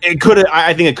 It could.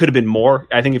 I think it could have been more.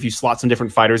 I think if you slot some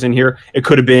different fighters in here, it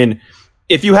could have been.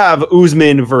 If you have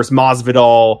Usman versus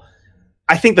Masvidal,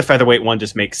 I think the featherweight one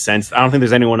just makes sense. I don't think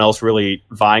there's anyone else really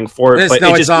vying for it.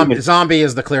 Zombie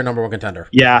is the clear number 1 contender.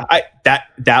 Yeah,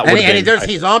 that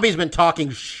would. Zombie's been talking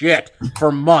shit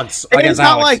for months It's against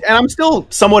not Alex. and I'm still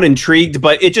somewhat intrigued,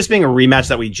 but it just being a rematch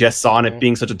that we just saw and it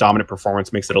being such a dominant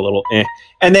performance makes it a little eh.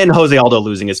 And then Jose Aldo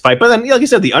losing his fight, but then like you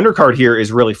said, the undercard here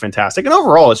is really fantastic, and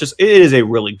overall, it is a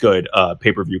really good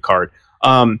pay-per-view card.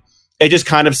 It just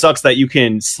kind of sucks that you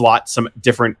can slot some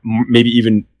different, maybe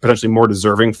even potentially more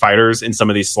deserving fighters in some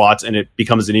of these slots, and it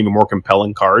becomes an even more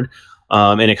compelling card.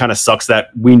 And it kind of sucks that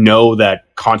we know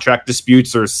that contract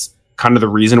disputes are kind of the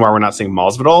reason why we're not seeing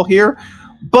Masvidal here.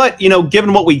 But,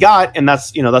 given what we got, and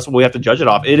that's what we have to judge it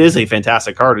off, it is a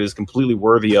fantastic card. It is completely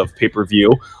worthy of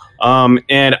pay-per-view.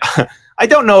 And I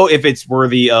don't know if it's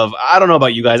worthy of, I don't know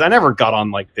about you guys. I never got on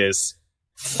like this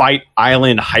Fight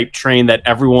Island hype train that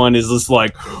everyone is just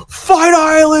like, Fight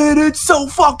Island, it's so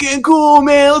fucking cool,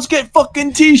 man. Let's get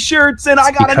fucking t-shirts and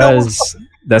I gotta know.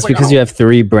 That's because you have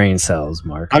 3 brain cells,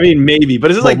 Mark. I mean, maybe,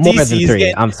 but it's like more DC's than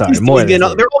 3. I'm sorry, DC's more than 3.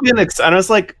 They're all getting excited. And I was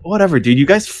like, whatever, dude. You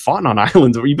guys fought on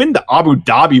islands. You've been to Abu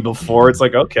Dhabi before. It's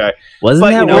like, okay. Wasn't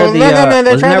that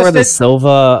where the stick-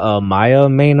 Silva Maya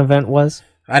main event was?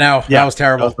 I know. Yeah, that was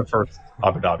terrible. That was the first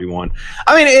Abu Dhabi one.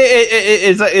 I mean,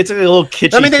 it's a little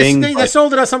kitschy thing. They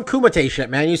sold it as some Kumite shit,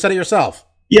 man. You said it yourself.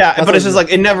 Yeah, but it's just like,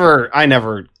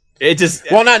 it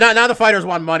just... Well, now the fighters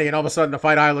want money, and all of a sudden the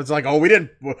Fight Island's like, oh, we're not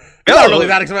really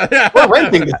that expensive. We're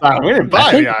renting this island. We didn't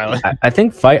buy the island. I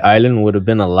think Fight Island would have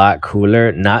been a lot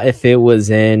cooler, not if it was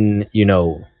in,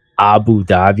 Abu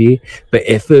Dhabi, but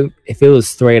if it was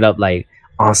straight up like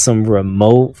on some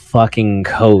remote fucking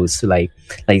coast, like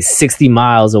 60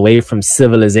 miles away from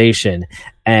civilization,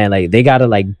 and like they gotta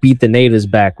like beat the natives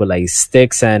back with like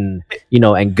sticks and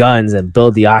and guns and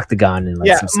build the octagon and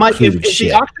like some Mike, if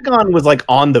the octagon was like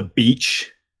on the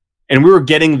beach and we were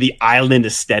getting the island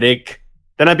aesthetic,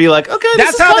 then I'd be like, okay,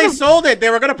 that's how they sold it.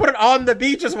 They were gonna put it on the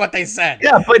beach, is what they said.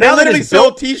 Yeah, but they literally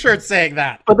sold T-shirts saying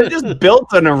that. But they just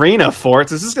built an arena for it.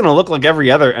 So it's just gonna look like every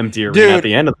other empty arena at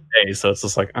the end of the day. So it's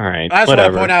just like, all right, I just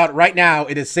whatever. want to point out right now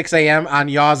it is 6 a.m. on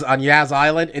Yaz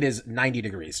Island. It is 90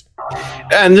 degrees,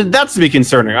 and that's to be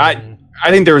concerning. I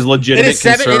think there is legitimate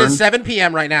concern. It is 7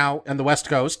 p.m. right now on the West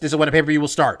Coast. This is when the pay-per-view will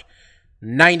start.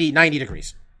 90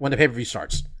 degrees when the pay-per-view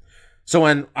starts. So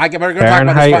when we're going to talk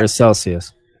about Fahrenheit or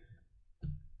Celsius.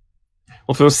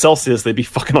 Well, if it was Celsius, they'd be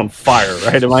fucking on fire,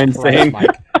 right? Am I insane?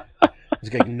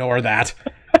 Just gonna ignore that.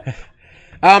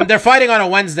 They're fighting on a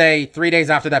Wednesday, 3 days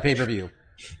after that pay-per-view.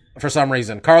 For some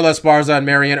reason. Carla Esparza and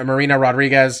Marina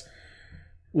Rodriguez.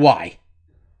 Why?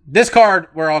 This card,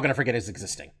 we're all gonna forget is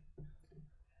existing.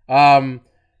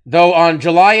 Though on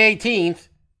July 18th,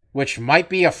 which might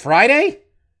be a Friday?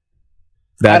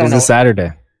 That is a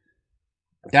Saturday.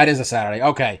 That is a Saturday.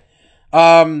 Okay.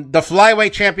 The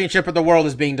flyweight championship of the world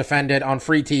is being defended on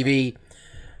free TV.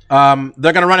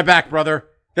 They're going to run it back, brother.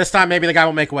 This time, maybe the guy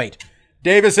will make weight.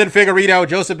 Davison Figueiredo,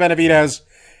 Joseph Benavidez.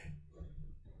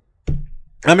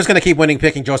 I'm just going to keep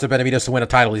picking Joseph Benavidez to win a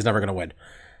title he's never going to win.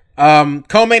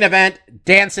 Co-main event,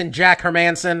 Danson Jack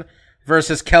Hermanson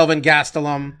versus Kelvin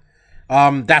Gastelum.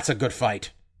 That's a good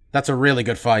fight. That's a really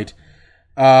good fight.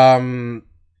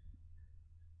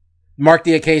 Mark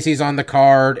Diakiese's on the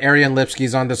card. Arian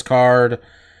Lipski's on this card.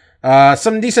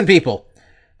 Some decent people.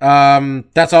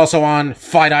 That's also on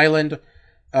Fight Island.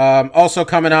 Also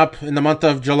coming up in the month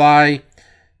of July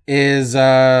is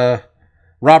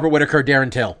Robert Whittaker,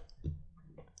 Darren Till.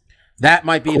 That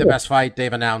might be the best fight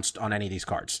they've announced on any of these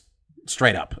cards.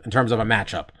 Straight up, in terms of a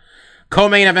matchup.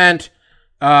 Co-main event,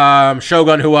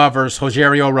 Shogun Rua versus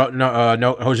Rogerio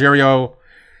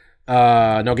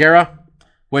Nogueira.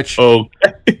 Which a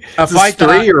fight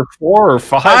 3 or 4 or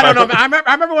 5? I don't know. I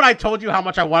remember when I told you how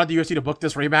much I wanted the UFC to book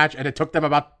this rematch, and it took them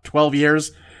about 12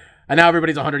 years, and now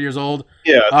everybody's 100 years old.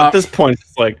 Yeah, at this point,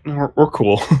 it's like we're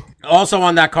cool. Also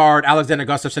on that card, Alexander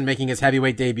Gustafsson making his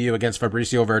heavyweight debut against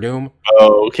Fabricio Verdum.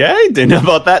 Okay, didn't know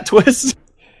about that twist.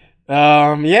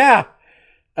 Yeah.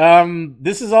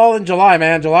 This is all in July,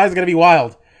 man. July is gonna be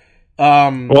wild.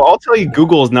 Well, I'll tell you,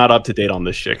 Google is not up to date on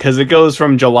this shit because it goes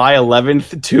from July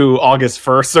 11th to August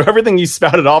 1st. So everything you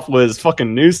spouted off was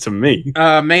fucking news to me.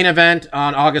 Main event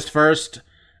on August 1st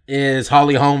is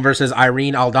Holly Holm versus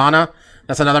Irene Aldana.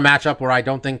 That's another matchup where I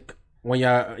don't think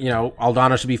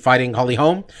Aldana should be fighting Holly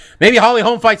Holm. Maybe Holly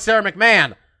Holm fights Sarah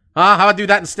McMahon. How about do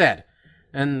that instead?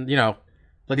 And,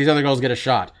 let these other girls get a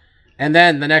shot. And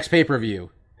then the next pay-per-view,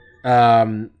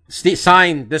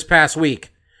 signed this past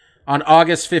week on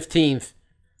August 15th,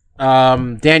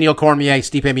 Daniel Cormier,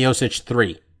 Stipe Miocic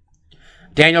 3.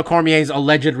 Daniel Cormier's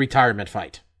alleged retirement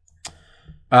fight.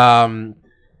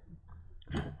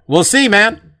 We'll see,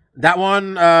 man. That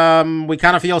one, we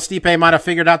kind of feel Stipe might have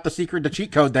figured out the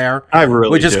cheat code there. I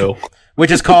really do. Which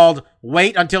is called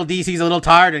wait until DC's a little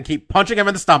tired and keep punching him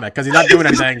in the stomach because he's not doing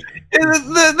anything.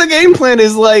 The game plan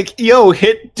is like,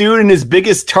 hit dude in his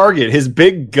biggest target, his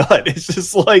big gut. It's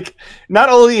just like, not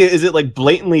only is it like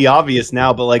blatantly obvious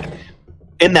now, but like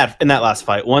in that last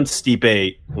fight, once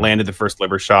Stipe landed the first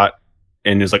liver shot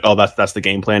and is like, oh, that's the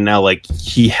game plan now. Like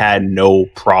he had no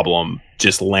problem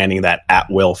just landing that at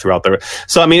will throughout the.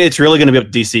 So I mean, it's really going to be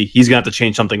up to DC. He's going to have to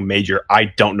change something major. I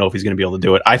don't know if he's going to be able to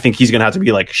do it. I think he's going to have to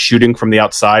be like shooting from the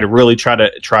outside, really try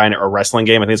a wrestling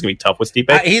game. I think it's going to be tough with Stipe.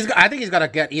 I think he's got to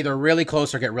get either really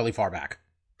close or get really far back.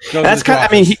 That's kind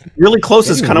of. I mean, really close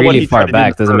is kind of what he far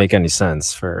back doesn't make any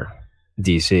sense for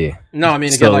DC. No, I mean,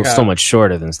 still so much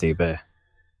shorter than Stipe.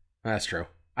 That's true.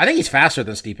 I think he's faster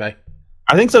than Stipe.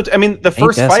 I think so. I mean, the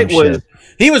first fight was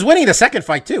he was winning the second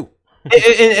fight too.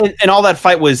 And all that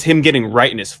fight was him getting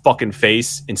right in his fucking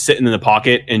face and sitting in the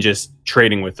pocket and just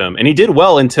trading with them. And he did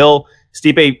well until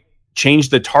Stipe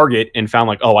changed the target and found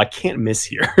like, oh, I can't miss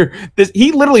here.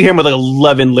 He literally hit him with like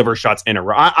 11 liver shots in a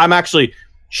row. I'm actually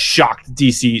shocked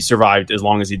DC survived as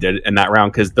long as he did in that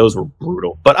round because those were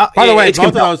brutal. But by the way,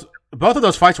 both of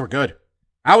those fights were good.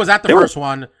 I was at the first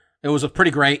one. It was pretty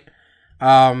great.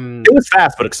 It was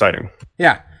fast but exciting.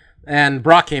 Yeah. And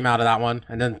Brock came out of that one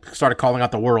and then started calling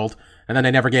out the world. And then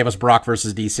they never gave us Brock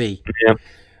versus DC. Yeah. I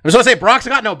was going to say, Brock's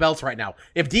got no belts right now.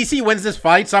 If DC wins this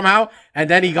fight somehow, and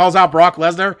then he calls out Brock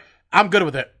Lesnar, I'm good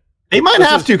with it. They might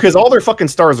have to, because all their fucking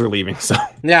stars are leaving, so.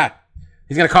 Yeah.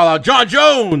 He's going to call out John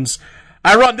Jones.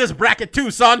 I run this bracket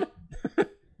too, son.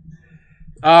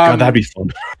 God, that'd be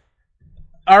fun.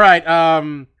 All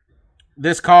right.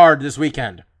 This card this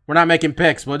weekend. We're not making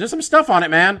picks, but there's some stuff on it,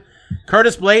 man.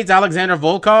 Curtis Blades, Alexander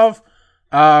Volkov.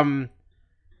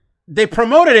 They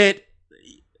promoted it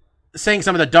saying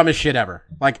some of the dumbest shit ever.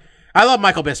 Like, I love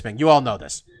Michael Bisping. You all know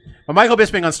this. But Michael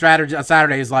Bisping on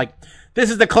Saturday is like,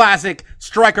 this is the classic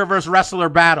striker versus wrestler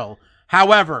battle.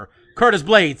 However, Curtis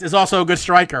Blades is also a good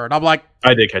striker. And I'm like...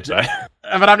 I did catch that.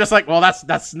 But I'm just like, well,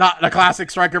 that's not a classic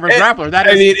striker versus grappler. That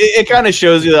is... I mean, it kind of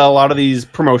shows you that a lot of these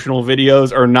promotional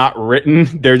videos are not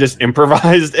written. They're just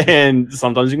improvised, and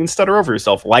sometimes you can stutter over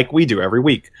yourself, like we do every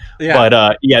week. Yeah.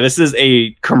 But, this is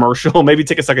a commercial. Maybe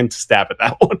take a second to stab at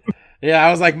that one. Yeah,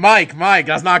 I was like, Mike,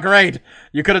 that's not great.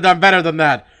 You could have done better than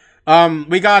that.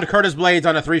 We got Curtis Blades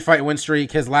on a 3-fight win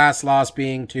streak, his last loss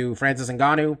being to Francis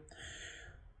Ngannou,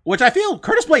 which I feel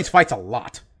Curtis Blades fights a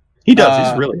lot. He does.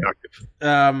 He's really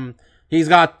active. He's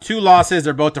got 2 losses.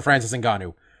 They're both to Francis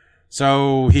Ngannou.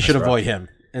 So he should avoid him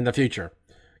in the future.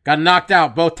 Got knocked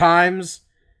out both times.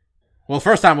 Well,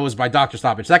 first time it was by doctor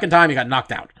stoppage. Second time he got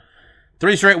knocked out.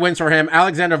 3 straight wins for him.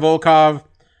 Alexander Volkov,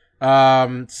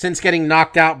 since getting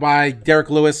knocked out by Derek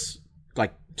Lewis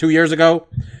like 2 years ago,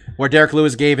 where Derek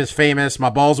Lewis gave his famous "My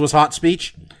balls was hot"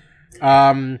 speech,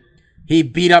 he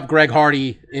beat up Greg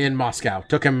Hardy in Moscow.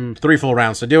 Took him 3 full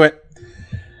rounds to do it.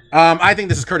 I think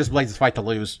this is Curtis Blades' fight to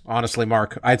lose, honestly,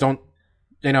 Mark. I don't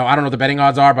know what the betting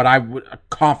odds are, but I would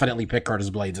confidently pick Curtis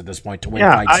Blades at this point to win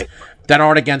fights that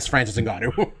aren't against Francis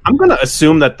Ngannou. I'm going to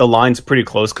assume that the line's pretty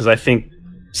close because I think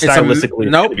stylistically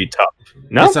it's going to be tough.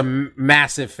 No? It's a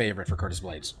massive favorite for Curtis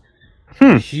Blades.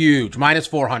 Huge. Minus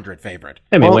 400 favorite.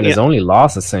 I mean, his only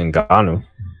loss is Ngannou.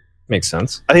 Makes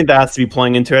sense. I think that has to be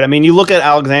playing into it. I mean, you look at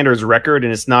Alexander's record,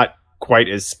 and it's not quite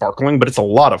as sparkling, but it's a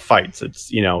lot of fights.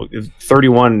 It's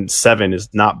 31-7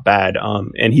 is not bad,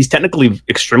 and he's technically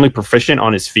extremely proficient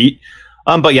on his feet.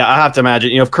 But yeah, I have to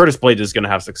imagine if Curtis Blades is going to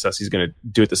have success, he's going to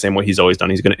do it the same way he's always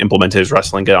done. He's going to implement his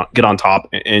wrestling, get on top,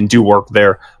 and do work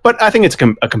there. But I think it's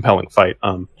a compelling fight.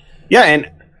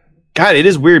 And God, it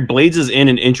is weird. Blades is in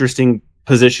an interesting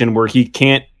position where he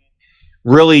can't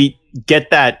really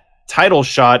get that title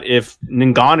shot if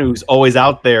Ngannou's always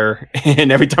out there and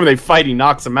every time they fight he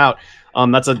knocks him out.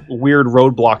 That's a weird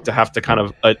roadblock to have to kind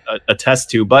of attest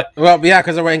to. But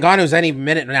because Ngannou's any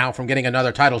minute now from getting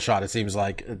another title shot, it seems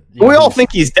like. We all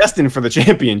think he's destined for the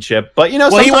championship, but he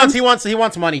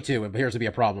wants money too. It appears to be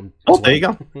a problem. There you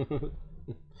go.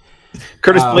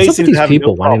 Curtis Blades What's up with seems to these have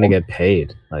people no wanting to problem. get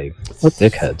paid? Like, what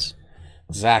dickheads?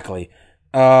 Exactly.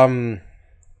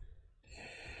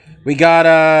 We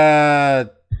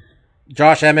got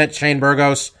Josh Emmett, Shane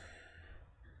Burgos.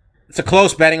 It's a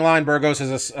close betting line. Burgos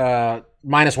is a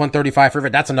minus 135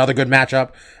 favorite. That's another good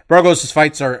matchup. Burgos'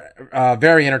 fights are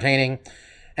very entertaining.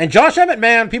 And Josh Emmett,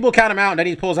 man, people count him out and then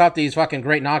he pulls out these fucking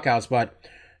great knockouts. But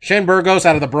Shane Burgos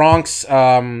out of the Bronx,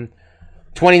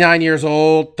 29 years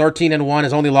old, 13-1.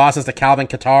 His only loss is to Calvin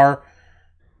Kattar.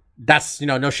 That's,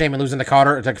 no shame in losing to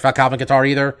Calvin Kattar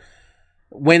either.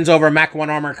 Wins over Makwan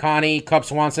Amirkhani, Cub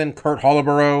Swanson, Kurt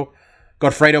Hollowborough,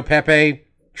 Godfredo Pepe,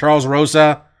 Charles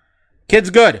Rosa. Kid's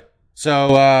good.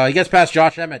 So he gets past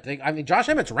Josh Emmett. I mean, Josh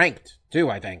Emmett's ranked, too,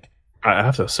 I think. I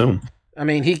have to assume. I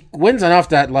mean, he wins enough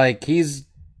that, like, he's...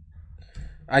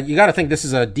 you got to think this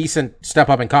is a decent step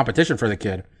up in competition for the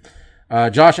kid.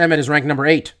 Josh Emmett is ranked number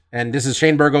 8, and this is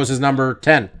Shane Burgos is number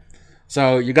 10.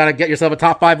 So you got to get yourself a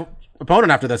top 5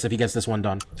 opponent after this if he gets this one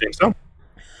done. Think so.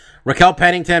 Raquel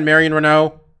Pennington, Marion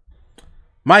Renault.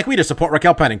 Mike, we just support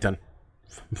Raquel Pennington.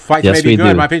 Fights Yes, may be we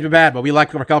good, do. might be bad, but we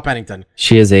like Raquel Pennington.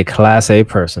 She is a Class A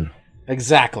person.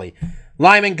 Exactly.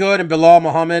 Lyman Good and Bilal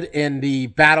Muhammad in the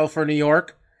battle for New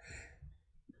York.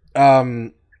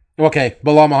 Okay,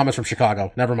 Bilal Muhammad's from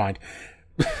Chicago. Never mind.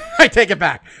 I take it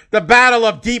back. The battle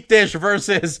of deep dish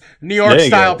versus New York There you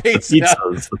style go. The pizza.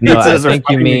 pizzas. The No, I pizzas are think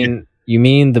you fucking-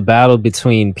 mean the battle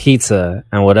between pizza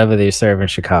and whatever they serve in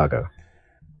Chicago.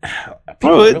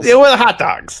 Oh, they were the hot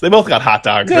dogs. They both got hot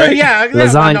dogs, right? Yeah,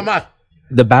 Lasagna.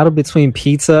 The battle between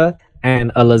pizza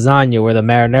and a lasagna where the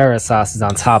marinara sauce is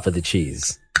on top of the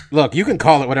cheese. Look, you can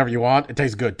call it whatever you want. It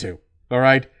tastes good too. All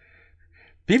right.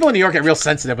 People in New York get real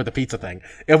sensitive with the pizza thing.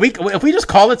 If we just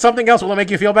call it something else, will it make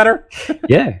you feel better?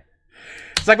 Yeah.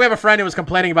 It's like we have a friend who was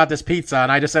complaining about this pizza,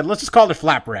 and I just said, let's just call it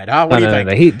flatbread, huh? What do you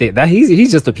think? No.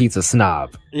 He's just a pizza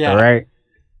snob. Yeah. All right.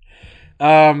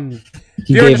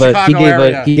 He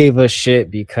Gave us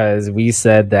shit because we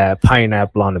said that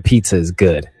pineapple on the pizza is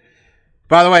good.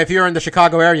 By the way, if you're in the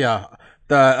Chicago area,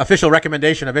 the official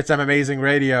recommendation of It's Amazing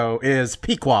Radio is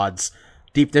Pequod's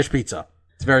deep dish pizza.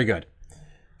 It's very good.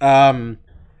 And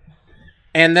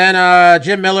then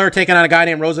Jim Miller taking on a guy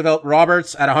named Roosevelt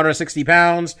Roberts at 160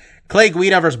 pounds. Clay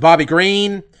Guida versus Bobby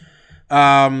Green.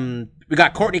 We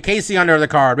got Courtney Casey under the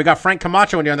card. We got Frank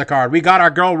Camacho under the card. We got our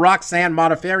girl Roxanne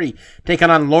Modafferi taking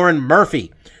on Lauren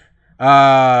Murphy.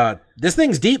 This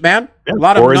thing's deep, man. Yeah, A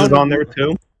lot Torres of is on there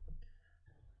too.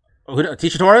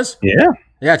 Tisha Torres? Yeah.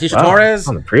 Yeah, Tisha Wow, Torres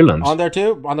on the prelims. on there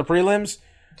too, on the prelims.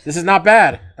 This is not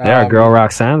bad. Yeah, girl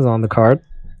Roxanne's on the card.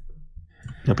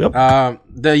 Yep.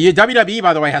 The WWE,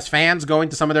 by the way, has fans going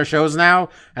to some of their shows now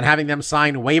and having them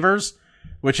sign waivers,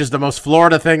 which is the most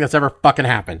Florida thing that's ever fucking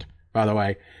happened, by the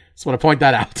way. Just want to point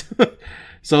that out.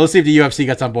 So let's see if the UFC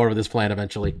gets on board with this plan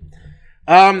eventually.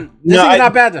 This is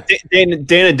not bad.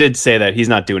 Dana did say that he's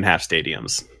not doing half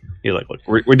stadiums. He's like, look,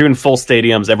 we're doing full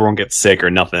stadiums. Everyone gets sick or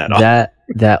nothing at all.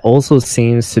 That also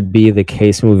seems to be the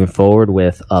case moving forward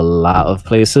with a lot of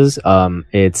places.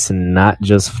 It's not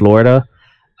just Florida.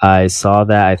 I saw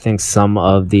that I think some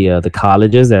of the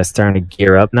colleges that are starting to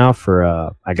gear up now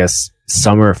for I guess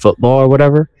summer football or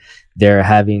whatever, they're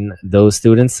having those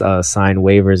students sign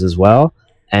waivers as well.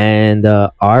 And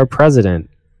our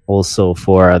president also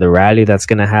for the rally that's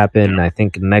going to happen, I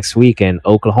think next week in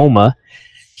Oklahoma,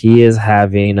 he is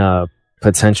having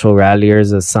potential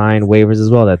ralliers sign waivers as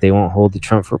well that they won't hold the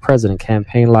Trump for president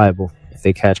campaign liable if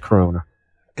they catch corona.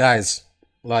 Guys,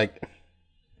 like,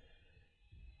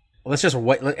 let's just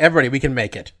wait. Everybody, we can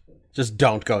make it. Just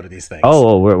don't go to these things.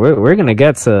 Oh, we're gonna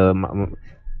get to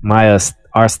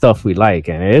our stuff we like,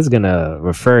 and it is gonna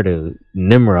refer to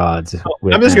Nimrods.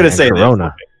 I'm just gonna say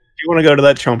corona. this. If you want to go to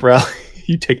that Trump rally,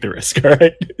 you take the risk. All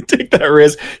right, take that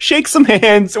risk. Shake some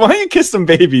hands. Why don't you kiss some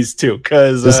babies too?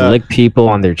 Because Just lick people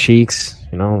on their cheeks.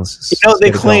 You know,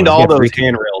 they cleaned all those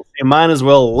handrails. You might as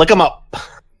well lick them up.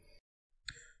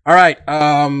 All right.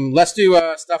 Let's do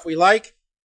stuff we like.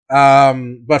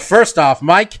 But first off,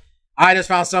 Mike, I just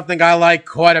found something I like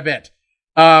quite a bit.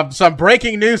 Some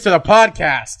breaking news to the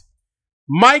podcast.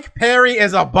 Mike Perry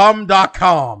is a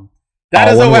bum.com.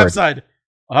 That is a website.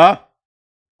 Huh?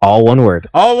 All one word.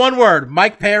 All one word.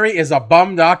 Mike Perry is a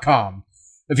bum.com.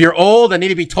 If you're old and need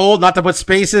to be told not to put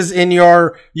spaces in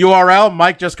your URL,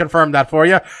 Mike just confirmed that for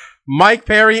you. Mike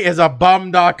Perry is a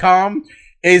bum.com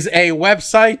is a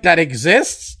website that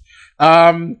exists.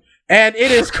 And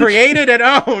it is created and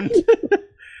owned,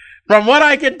 from what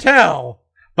I can tell,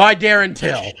 by Darren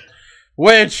Till.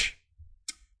 Which,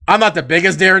 I'm not the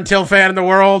biggest Darren Till fan in the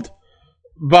world,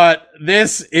 but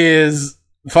this is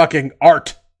fucking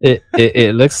art.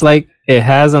 It looks like it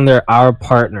has under our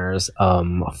partners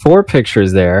 4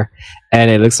 pictures there, and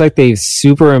it looks like they've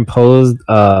superimposed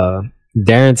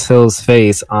Darren Till's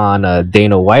face on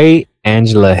Dana White,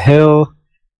 Angela Hill.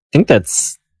 I think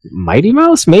that's Mighty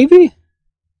Mouse, maybe?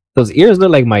 Those ears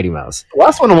look like Mighty Mouse. The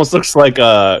last one almost looks like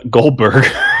Goldberg.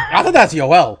 I thought that's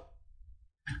Yoel.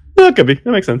 Yeah, it could be.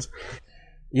 That makes sense.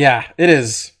 Yeah, it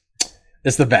is.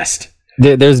 It's the best.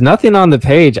 There's nothing on the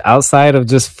page outside of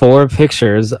just 4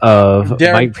 pictures of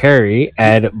Mike Perry,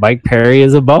 and Mike Perry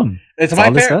is a bum. It's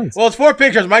Mike Perry. Well, it's 4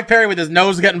 pictures. Mike Perry with his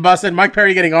nose getting busted, Mike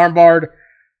Perry getting armbarred,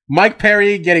 Mike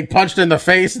Perry getting punched in the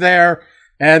face there,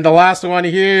 and the last one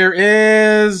here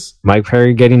is Mike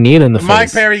Perry getting kneed in the face.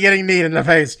 Mike Perry getting kneed in the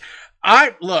face.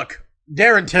 Look,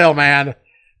 Darren Till, man.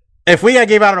 If we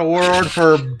gave out an award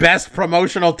for best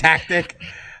promotional tactic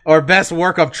or best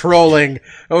work of trolling,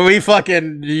 we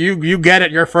fucking you get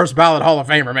it. Your first ballot Hall of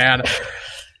Famer, man.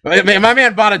 My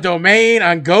man bought a domain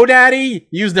on GoDaddy.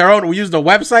 Used the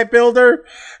website builder.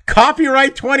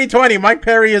 Copyright 2020. Mike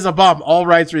Perry is a bum. All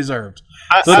rights reserved.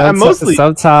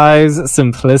 Sometimes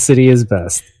simplicity is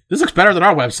best. This looks better than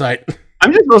our website.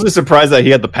 I'm just mostly surprised that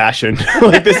he had the passion.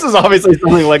 Like, this is obviously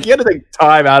something like he had to take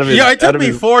time out of it. Yeah, it took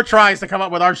me 4 tries to come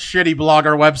up with our shitty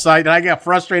blogger website, and I got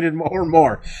frustrated more and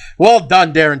more. Well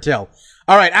done, Darren Till.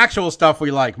 All right, actual stuff we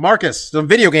like. Marcus, some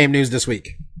video game news this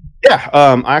week. Yeah,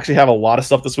 I actually have a lot of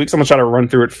stuff this week, so I'm going to try to run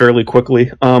through it fairly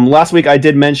quickly. Last week, I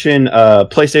did mention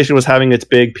PlayStation was having its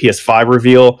big PS5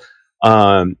 reveal,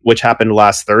 which happened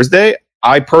last Thursday.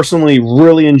 I personally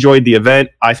really enjoyed the event.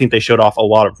 I think they showed off a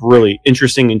lot of really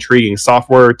interesting, intriguing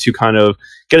software to kind of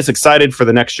get us excited for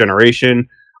the next generation.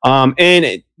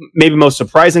 Maybe most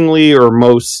surprisingly, or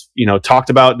most talked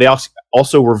about, they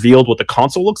also revealed what the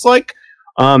console looks like.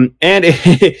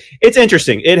 It's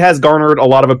interesting. It has garnered a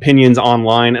lot of opinions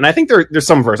online, and I think there's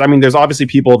some verse. I mean, there's obviously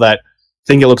people that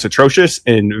think it looks atrocious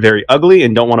and very ugly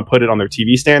and don't want to put it on their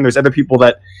TV stand. There's other people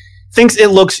that thinks it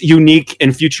looks unique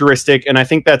and futuristic, and I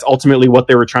think that's ultimately what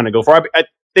they were trying to go for.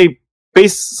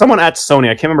 Someone at Sony,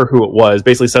 I can't remember who it was,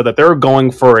 basically said that they were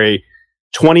going for a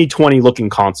 2020 looking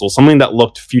console, something that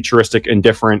looked futuristic and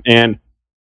different, and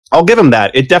I'll give them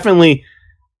that. It definitely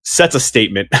sets a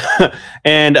statement.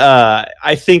 And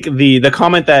I think the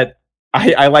comment that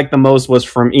I liked the most was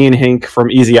from Ian Hink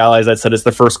from Easy Allies that said it's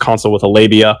the first console with a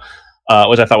labia,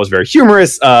 which I thought was very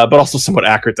humorous, but also somewhat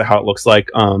accurate to how it looks like.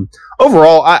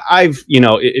 Overall, I've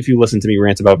if you listen to me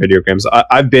rant about video games,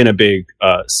 I've been a big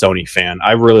Sony fan.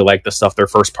 I really like the stuff their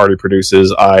first party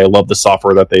produces. I love the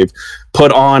software that they've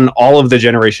put on all of the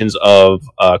generations of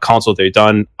console they've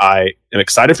done. I am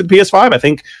excited for the PS5. I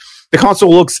think the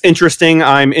console looks interesting.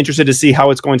 I'm interested to see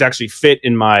how it's going to actually fit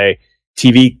in my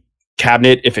TV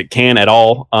cabinet, if it can at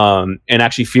all, and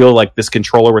actually feel like this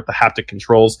controller with the haptic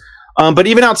controls. But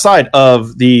even outside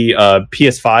of the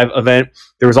PS5 event,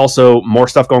 there was also more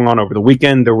stuff going on over the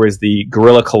weekend. There was the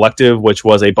Guerrilla Collective, which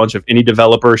was a bunch of indie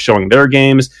developers showing their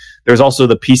games. There's also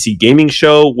the PC Gaming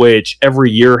Show, which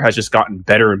every year has just gotten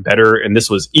better and better. And this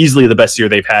was easily the best year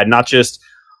they've had, not just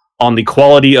on the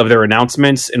quality of their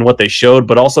announcements and what they showed,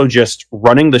 but also just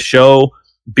running the show,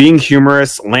 being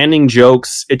humorous, landing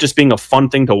jokes, it just being a fun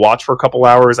thing to watch for a couple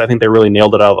hours. I think they really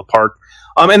nailed it out of the park.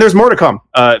 And there's more to come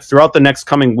throughout the next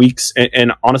coming weeks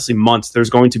and honestly months. There's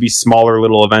going to be smaller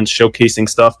little events showcasing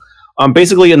stuff.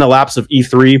 Basically in the lapse of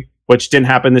E3, which didn't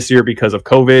happen this year because of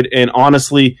COVID. And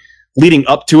honestly, leading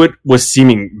up to it was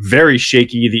seeming very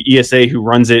shaky. The ESA who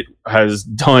runs it has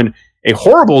done a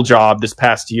horrible job this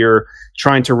past year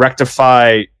trying to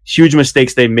rectify huge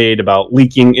mistakes they made about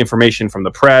leaking information from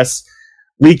the press,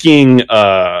 leaking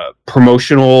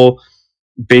promotional,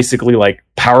 basically like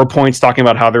PowerPoints talking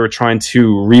about how they were trying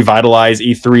to revitalize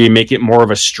E3 and make it more of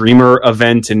a streamer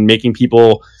event and making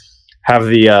people have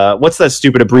the what's that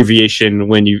stupid abbreviation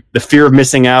when the fear of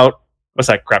missing out? What's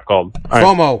that crap called?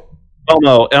 FOMO.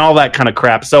 FOMO and all that kind of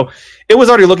crap. So it was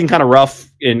already looking kind of rough.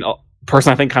 In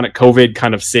person, I think kind of COVID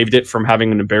kind of saved it from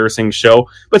having an embarrassing show.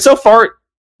 But so far,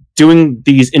 doing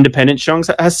these independent showings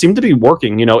has seemed to be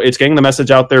working. It's getting the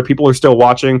message out there. People are still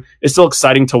watching. It's still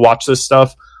exciting to watch this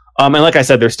stuff. And like I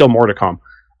said, there's still more to come.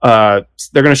 They're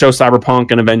going to show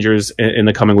Cyberpunk and Avengers in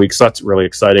the coming weeks. So that's really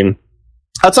exciting.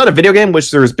 Outside of video game,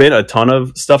 which there's been a ton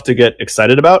of stuff to get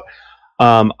excited about,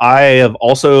 I have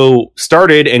also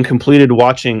started and completed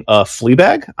watching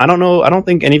Fleabag. I don't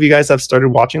think any of you guys have started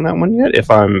watching that one yet,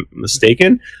 if I'm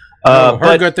mistaken.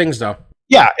 Heard good things, though.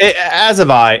 Yeah, as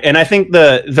have I. And I think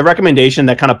the recommendation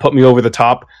that kind of put me over the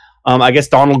top, I guess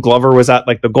Donald Glover was at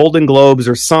like the Golden Globes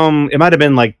or it might have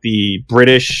been like the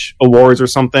British Awards or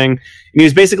something. And he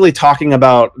was basically talking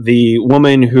about the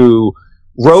woman who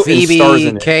wrote Phoebe, and stars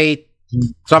in it. Kate,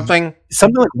 something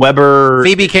like Weber,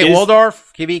 Phoebe Kate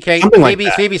Waldorf, Phoebe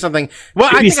something. Well,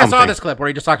 I think I saw this clip where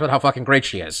he just talked about how fucking great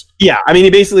she is. Yeah, I mean, he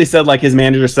basically said, like, his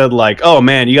manager said, like, "Oh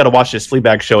man, you got to watch this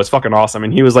Fleabag show. It's fucking awesome."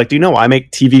 And he was like, "Do you know I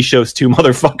make TV shows too,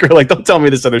 motherfucker? Like, don't tell me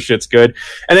this other shit's good."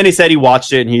 And then he said he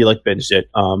watched it and he like binged it,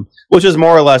 which is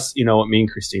more or less, you know, what me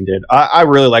and Christine did. I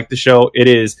really like the show. It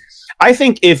is. I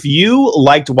think if you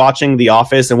liked watching The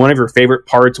Office and one of your favorite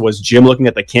parts was Jim looking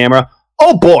at the camera,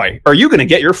 oh boy, are you going to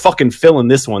get your fucking fill in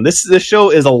this one. This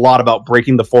show is a lot about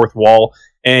breaking the fourth wall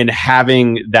and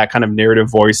having that kind of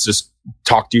narrative voice just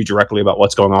talk to you directly about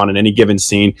what's going on in any given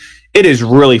scene. It is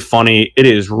really funny. It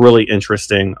is really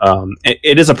interesting.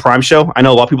 It is a Prime show. I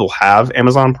know a lot of people have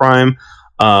Amazon Prime.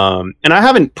 And I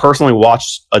haven't personally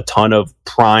watched a ton of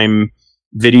Prime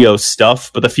Video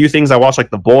stuff, but the few things I watched,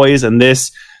 like The Boys and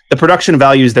this, the production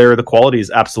value is there. The quality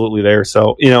is absolutely there.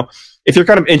 So, you know, if you're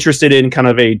kind of interested in kind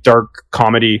of a dark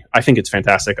comedy, I think it's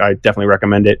fantastic. I definitely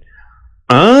recommend it.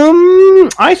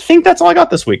 I think that's all I got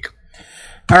this week.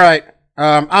 All right.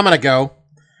 I'm going to go.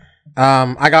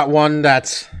 I got one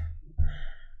that's,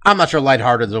 I'm not sure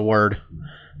lighthearted is a word.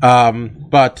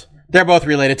 But they're both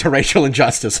related to racial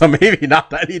injustice. So maybe not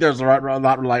that either's not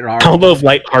lighthearted. I don't know if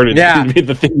lighthearted would be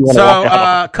the thing you want to walk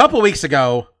out. A couple weeks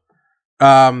ago,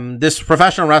 this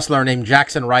professional wrestler named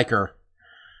Jackson Riker,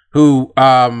 who,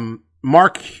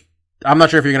 Mark, I'm not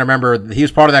sure if you're going to remember, he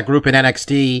was part of that group in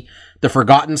NXT, the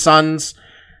Forgotten Sons.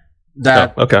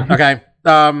 Okay.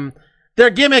 Their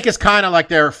gimmick is kind of like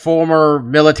their former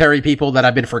military people that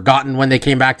have been forgotten when they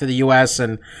came back to the U.S.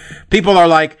 And people are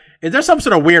like, is there some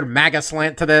sort of weird MAGA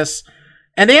slant to this?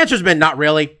 And the answer's been not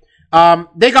really.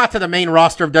 They got to the main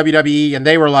roster of WWE and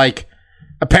they were like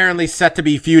apparently set to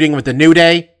be feuding with the New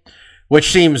Day,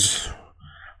 which seems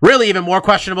really even more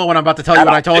questionable when I'm about to tell you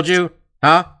what I told you.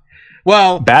 Huh?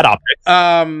 Well, bad optics.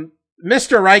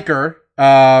 Mr. Riker,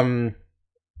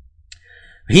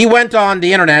 he went on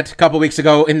the internet a couple weeks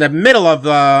ago in the middle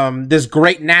of this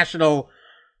great national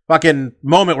fucking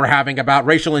moment we're having about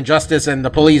racial injustice and the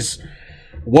police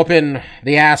whooping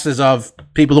the asses of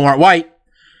people who aren't white,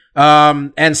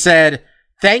 and said,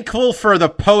 "Thankful for the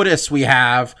POTUS we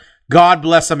have. God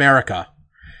bless America."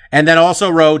 And then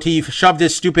also wrote, he shoved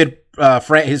his stupid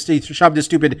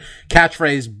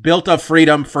catchphrase, "Built of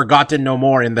freedom, forgotten no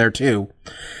more," in there too.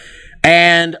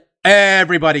 And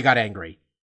everybody got angry.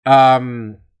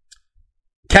 Kevin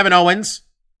Owens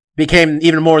became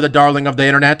even more the darling of the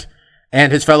internet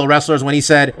and his fellow wrestlers when he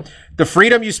said, "The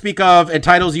freedom you speak of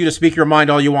entitles you to speak your mind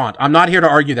all you want. I'm not here to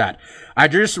argue that. I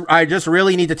just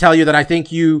really need to tell you that I think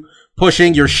you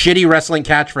pushing your shitty wrestling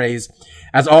catchphrase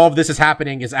as all of this is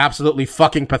happening is absolutely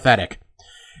fucking pathetic."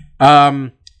 So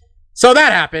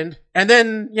that happened. And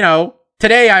then, you know,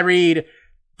 today I read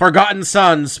Forgotten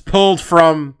Sons pulled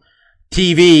from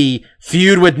TV,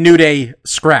 feud with New Day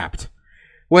scrapped,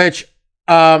 which,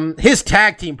 his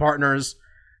tag team partners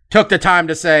took the time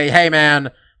to say, "Hey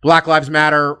man, Black Lives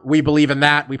Matter. We believe in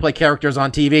that. We play characters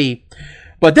on TV."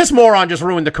 But this moron just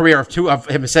ruined the career of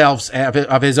himself,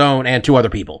 of his own, and two other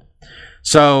people.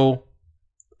 So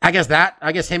I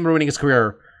guess him ruining his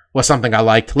career was something I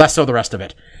liked, less so the rest of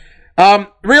it.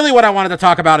 Really what I wanted to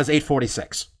talk about is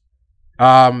 846.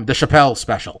 The Chappelle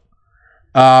special.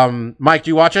 Mike, do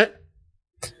you watch it?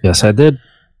 Yes, I did.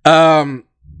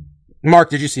 Mark,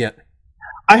 did you see it?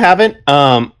 I haven't.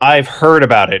 I've heard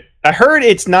about it. I heard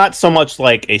it's not so much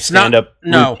like a stand-up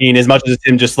routine as much as it's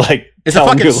him just like it's a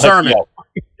fucking sermon. Like,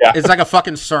 yeah. It's like a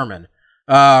fucking sermon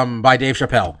by Dave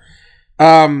Chappelle.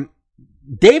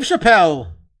 Dave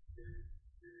Chappelle,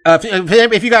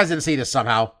 if you guys didn't see this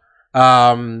somehow,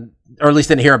 or at least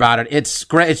didn't hear about it, it's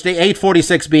great. It's the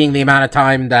 846 being the amount of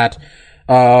time that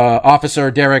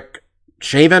Officer Derek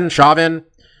Chauvin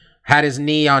had his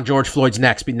knee on George Floyd's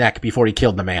neck before he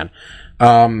killed the man.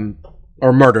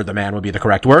 Or murdered the man would be the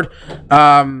correct word.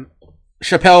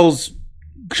 Chappelle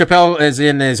is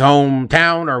in his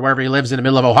hometown or wherever he lives in the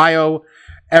middle of Ohio.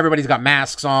 Everybody's got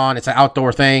masks on. It's an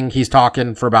outdoor thing. He's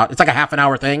talking for it's like a half an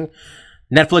hour thing.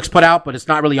 Netflix put out, but it's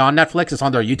not really on Netflix. It's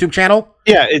on their YouTube channel.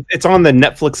 Yeah, it's on the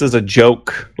Netflix as a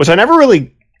joke, which I never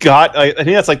really got. I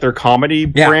think that's like their comedy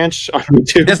branch on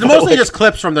YouTube. It's mostly just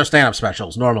clips from their stand-up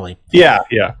specials normally. Yeah.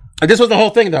 And this was the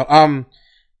whole thing though.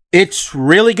 It's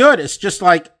really good. It's just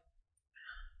like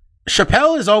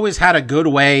Chappelle has always had a good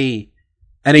way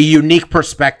and a unique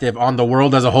perspective on the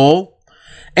world as a whole.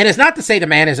 And it's not to say the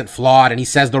man isn't flawed and he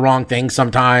says the wrong thing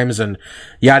sometimes and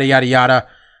yada yada yada.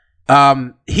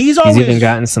 He's even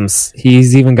gotten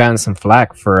some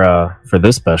flack for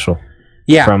this special.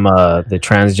 Yeah. From the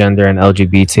transgender and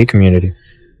LGBT community.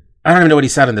 I don't even know what he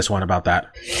said in this one about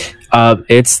that.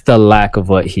 It's the lack of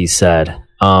what he said.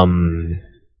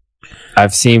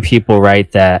 I've seen people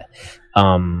write that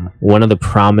one of the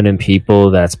prominent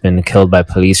people that's been killed by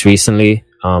police recently,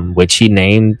 which he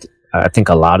named, I think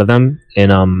a lot of them in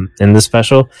the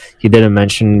special. He didn't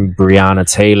mention Breonna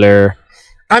Taylor.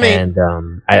 I mean,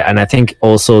 and I think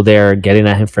also they're getting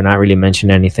at him for not really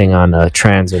mentioning anything on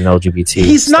trans and LGBT.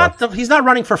 He's not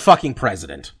running for fucking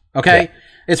president. Okay, yeah.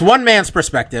 It's one man's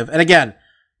perspective, and again,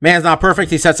 man's not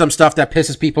perfect. He said some stuff that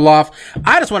pisses people off.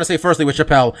 I just want to say, firstly, with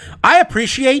Chappelle, I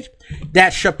appreciate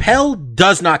that Chappelle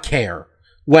does not care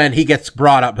when he gets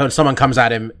brought up, when someone comes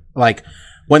at him, like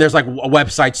when there's like a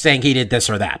website saying he did this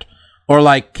or that, or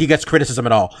like he gets criticism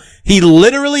at all. He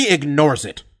literally ignores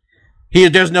it.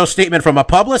 There's no statement from a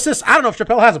publicist. I don't know if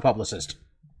Chappelle has a publicist.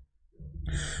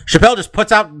 Chappelle just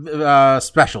puts out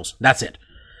specials. That's it.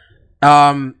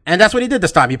 And that's what he did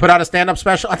this time. He put out a stand-up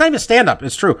special. I thought even stand-up.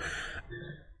 It's true.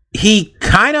 You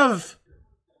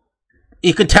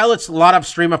could tell it's a lot of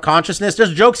stream of consciousness.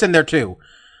 There's jokes in there too.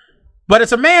 But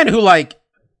it's a man who, like,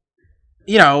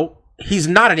 you know, he's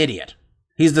not an idiot.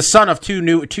 He's the son of two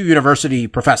university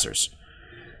professors.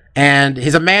 And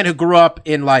he's a man who grew up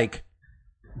in, like,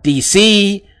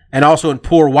 DC and also in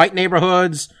poor white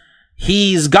neighborhoods.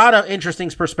 He's got an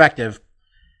interesting perspective.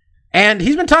 And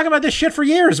he's been talking about this shit for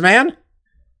years, man.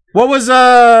 What was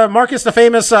Marcus the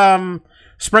famous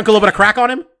sprinkle a little bit of crack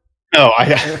on him? No,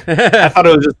 I thought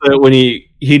it was just when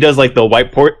he does like the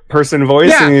white person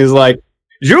voice, and he's like,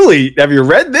 Julie, have you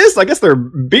read this? I guess they're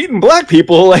beating black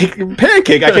people like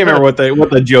pancake. I can't remember what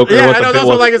the joke. Yeah, I know. Those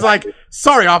were like, it's like,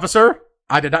 sorry, officer,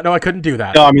 I did not know I couldn't do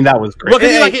that. No, I mean that was great.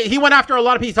 Well, he went after a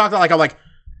lot of people. He talked about like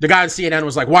the guy on CNN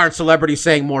was like, why aren't celebrities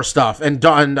saying more stuff? And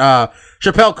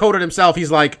Chappelle quoted himself.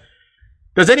 He's like,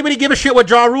 does anybody give a shit what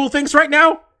Ja Rule thinks right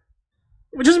now?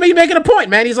 Which is me making a point,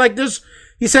 man. He's like,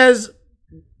 he says,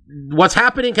 what's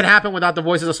happening can happen without the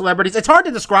voices of celebrities. It's hard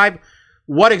to describe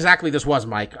what exactly this was,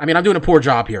 Mike. I mean, I'm doing a poor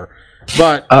job here,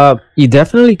 but you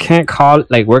definitely can't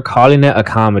we're calling it a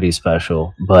comedy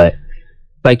special, but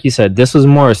like you said, this was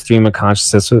more a stream of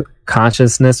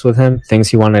consciousness with him, things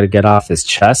he wanted to get off his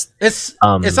chest. It's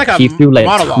like a he threw like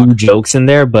monologue. 2 jokes in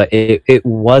there, but it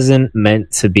wasn't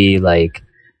meant to be like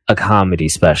a comedy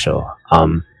special.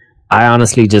 I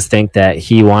honestly just think that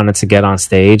he wanted to get on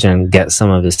stage and get some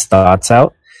of his thoughts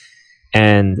out.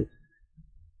 And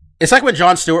it's like when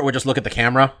Jon Stewart would just look at the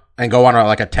camera and go on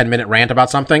a 10-minute rant about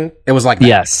something. It was like that.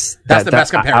 Yes, that's the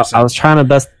best comparison. I was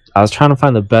trying to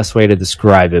find the best way to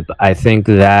describe it, but I think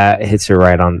that hits it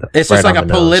right on the. It's just like a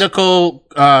political,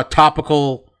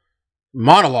 topical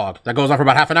monologue that goes on for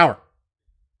about half an hour,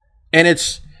 and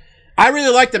I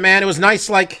really liked it, man. It was nice,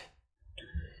 like,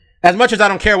 as much as I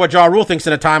don't care what Ja Rule thinks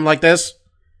in a time like this,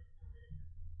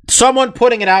 someone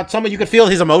putting it out, someone you could feel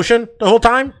his emotion the whole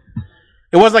time.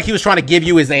 It wasn't like he was trying to give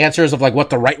you his answers of like what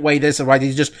the right way is and why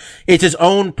it's his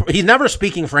own. He's never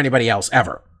speaking for anybody else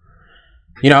ever.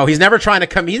 You know, he's never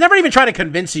even trying to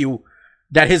convince you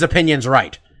that his opinion's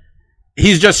right.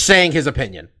 He's just saying his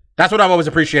opinion. That's what I've always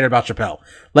appreciated about Chappelle.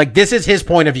 Like, this is his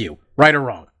point of view, right or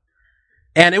wrong.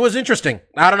 And it was interesting.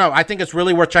 I don't know. I think it's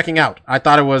really worth checking out. I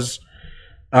thought it was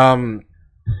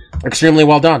extremely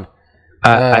well done.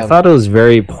 I thought it was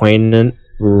very poignant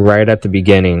right at the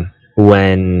beginning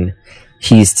when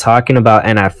he's talking about,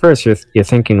 and at first you're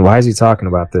thinking, why is he talking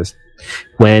about this?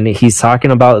 When he's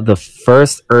talking about the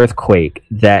first earthquake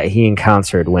that he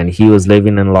encountered when he was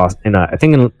living in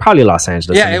probably Los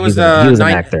Angeles. Yeah, he was an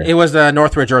actor. It was the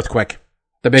Northridge earthquake.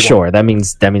 The big one. That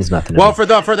means nothing. Well, for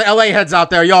the LA heads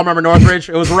out there, y'all remember Northridge?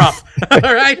 It was rough. All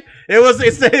right? It was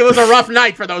a rough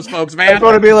night for those folks, man. I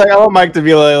want to be like, I want Mike to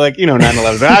be like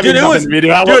 9/11. Dude, it was a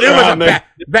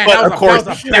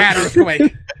bad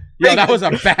earthquake. Yeah, that was a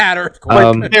bad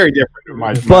earthquake. Very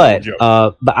different. But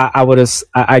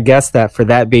I guess that for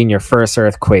that being your first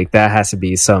earthquake, that has to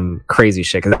be some crazy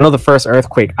shit. Because I know the first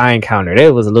earthquake I encountered,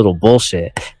 it was a little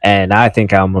bullshit, and I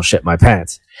think I almost shit my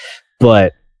pants.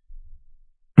 But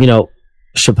you know,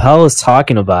 Chappelle is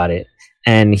talking about it,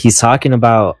 and he's talking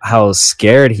about how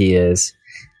scared he is,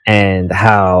 and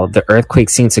how the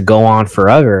earthquake seemed to go on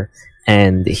forever.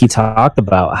 And he talked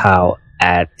about how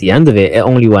at the end of it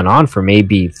only went on for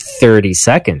maybe 30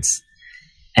 seconds,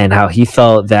 and how he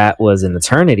felt that was an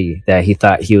eternity, that he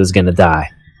thought he was going to die.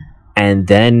 And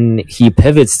then he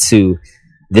pivots to,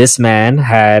 this man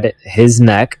had his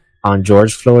neck on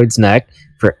George Floyd's neck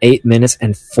for 8 minutes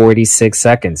and 46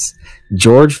 seconds.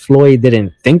 George Floyd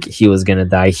didn't think he was going to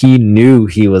die. He knew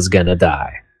he was going to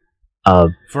die.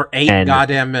 For 8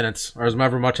 goddamn minutes, or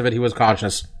however much of it he was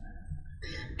conscious.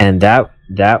 And that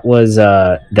was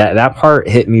that part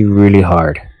hit me really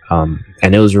hard, and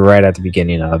it was right at the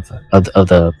beginning of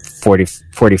the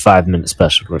 45-minute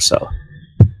special or so.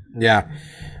 Yeah,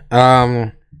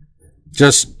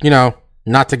 Just,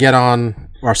 not to get on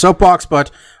our soapbox, but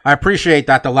I appreciate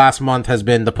that the last month has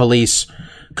been the police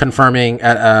confirming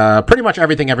pretty much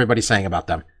everything everybody's saying about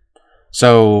them.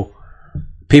 So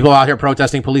people out here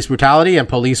protesting police brutality, and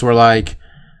police were like,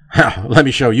 let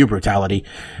me show you brutality.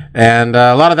 And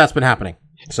a lot of that's been happening.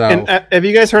 So, and have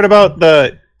you guys heard about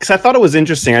because I thought it was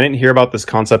interesting. I didn't hear about this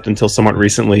concept until somewhat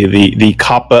recently.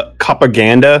 The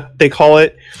propaganda, they call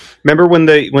it. Remember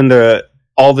when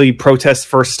all the protests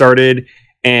first started,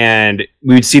 and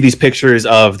we would see these pictures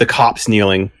of the cops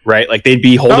kneeling, right? Like they'd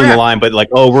be holding the line, but like,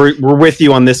 oh, we're with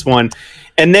you on this one.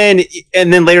 And then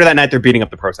later that night they're beating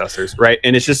up the protesters, right?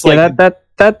 And it's just like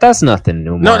that's nothing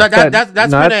new. No, Mark.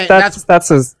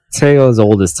 That's a tale as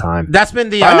old as time. That's been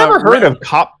the. I never heard of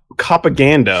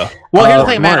propaganda. Well, here's the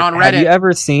thing, man. Mark, On Reddit, have you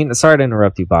ever seen? Sorry to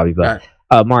interrupt you, Bobby, but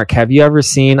Mark, have you ever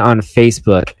seen on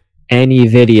Facebook any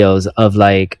videos of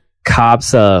like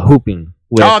cops hooping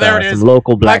with there it is. some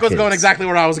local black Michael's kids? going exactly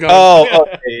where I was going. Oh,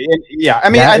 okay. Yeah. I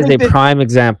mean, that is a prime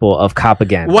example of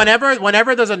propaganda.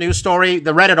 Whenever there's a news story,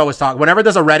 the Reddit always talk. Whenever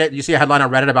there's a Reddit, you see a headline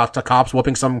on Reddit about the cops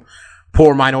whooping some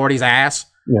poor minority's ass.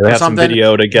 Yeah, they have some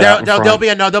video to get out in front.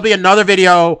 There'll be another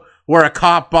video where a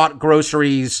cop bought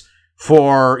groceries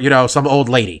for some old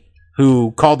lady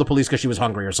who called the police because she was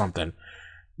hungry or something.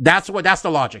 That's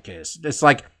the logic is. It's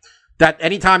like that.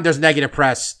 Anytime there's negative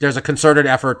press, there's a concerted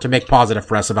effort to make positive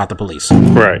press about the police.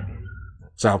 Right.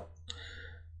 So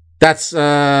that's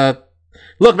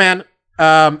look, man.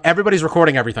 Everybody's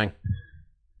recording everything.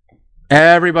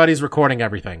 Everybody's recording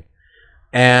everything,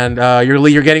 and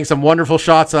you're getting some wonderful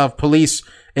shots of police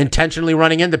intentionally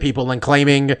running into people and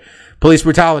claiming police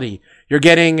brutality. You're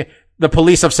getting the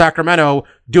police of Sacramento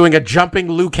doing a jumping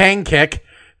Liu Kang kick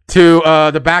to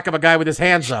the back of a guy with his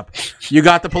hands up. You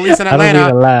got the police in Atlanta. I don't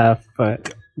mean to laugh,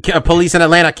 but police in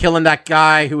Atlanta killing that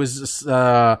guy who was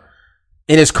in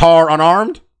his car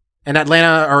unarmed in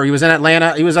Atlanta, or he was in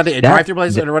Atlanta. He was at the drive-through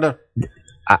place or whatever.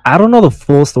 I don't know the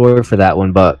full story for that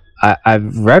one, but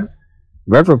I've read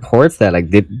reports that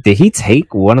like did he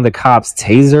take one of the cops'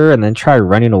 taser and then try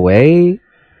running away?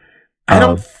 I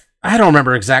don't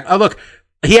remember exactly. Oh, look,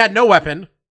 he had no weapon,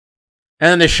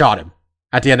 and then they shot him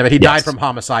at the end of it. He died from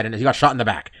homicide, and he got shot in the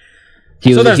back.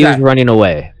 He was running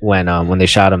away when they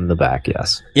shot him in the back.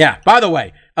 Yes. Yeah. By the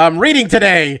way, reading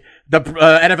today, the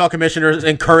NFL commissioners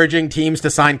encouraging teams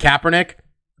to sign Kaepernick.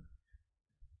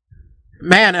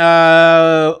 Man,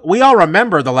 we all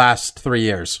remember the last 3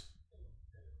 years.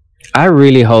 I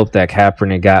really hope that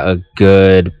Kaepernick got a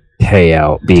good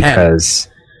payout because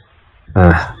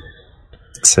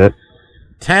that's it.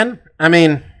 10? I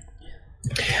mean,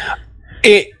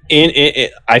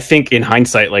 I think in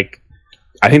hindsight, like,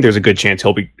 I think there's a good chance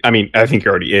he'll be. I mean, I think he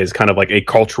already is kind of like a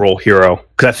cultural hero,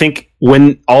 because I think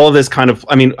when all of this kind of,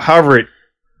 I mean,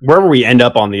 wherever we end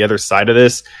up on the other side of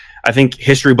this, I think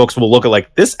history books will look at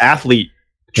like this athlete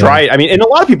tried. I mean, and a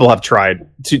lot of people have tried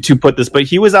to put this, but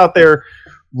he was out there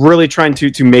really trying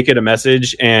to make it a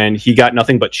message, and he got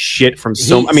nothing but shit from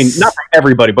I mean, not from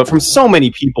everybody, but from so many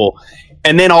people.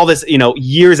 And then all this,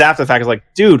 years after the fact, is like,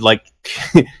 dude, like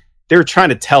they're trying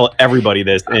to tell everybody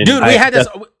this. And dude,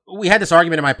 we had this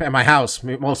argument in my house.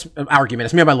 Most argument.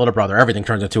 It's me and my little brother. Everything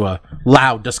turns into a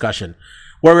loud discussion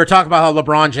where we were talking about how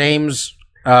LeBron James,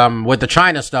 with the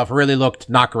China stuff, really looked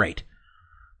not great.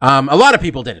 A lot of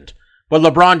people didn't, but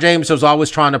LeBron James was always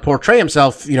trying to portray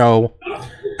himself,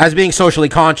 as being socially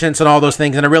conscious and all those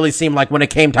things. And it really seemed like when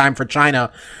it came time for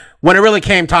China, when it really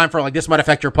came time for like, this might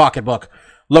affect your pocketbook,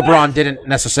 LeBron didn't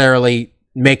necessarily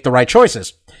make the right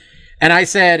choices. And I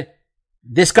said,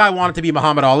 this guy wanted to be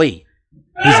Muhammad Ali.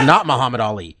 He's not Muhammad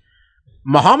Ali.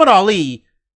 Muhammad Ali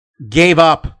gave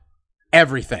up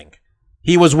everything.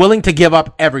 He was willing to give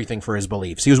up everything for his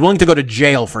beliefs. He was willing to go to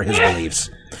jail for his beliefs.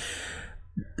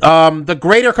 The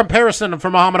greater comparison for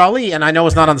Muhammad Ali, and I know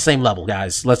it's not on the same level,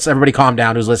 guys. Let's everybody calm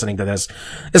down who's listening to this,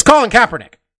 is Colin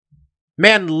Kaepernick.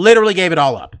 Man literally gave it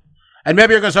all up. And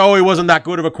maybe you're going to say, oh, he wasn't that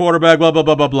good of a quarterback, blah, blah,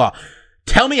 blah, blah, blah.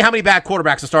 Tell me how many bad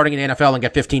quarterbacks are starting in the NFL and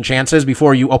get 15 chances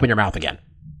before you open your mouth again.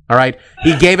 All right?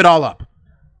 He gave it all up.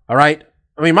 All right?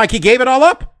 I mean, Mike, he gave it all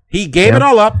up. He gave it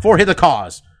all up for the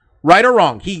cause. Right or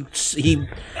wrong. He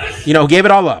gave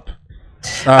it all up.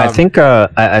 I think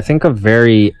a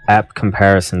very apt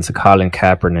comparison to Colin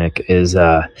Kaepernick is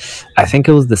I think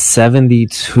it was the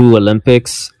 72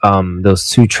 Olympics, those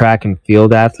two track and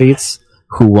field athletes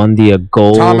who won the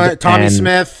gold. Tommy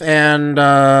Smith and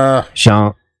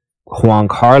Juan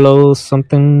Carlos,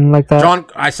 something like that.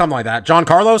 Something like that. John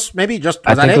Carlos, maybe?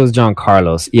 I think it was John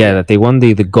Carlos. Yeah, that they won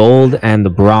the gold and the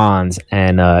bronze,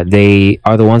 and they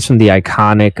are the ones from the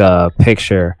iconic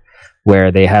picture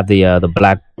where they have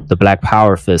the black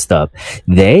power fist up.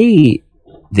 They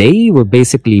were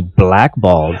basically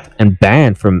blackballed and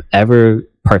banned from ever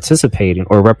participating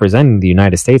or representing the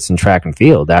United States in track and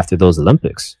field after those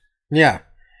Olympics. Yeah.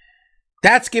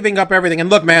 That's giving up everything. And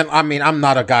look, man, I mean, I'm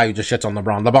not a guy who just shits on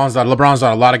LeBron. LeBron's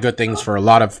done a lot of good things for a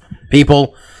lot of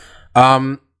people.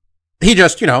 He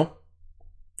just,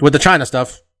 with the China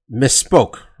stuff,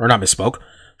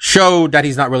 showed that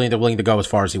he's not really willing to go as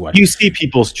far as he would. You see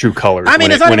people's true colors. I mean,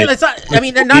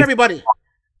 not everybody,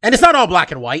 and it's not all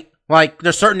black and white. Like,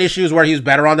 there's certain issues where he was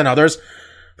better on than others.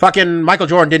 Fucking Michael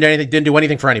Jordan didn't do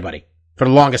anything for anybody for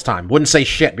the longest time. Wouldn't say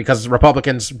shit because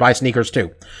Republicans buy sneakers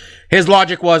too. His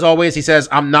logic was always, he says,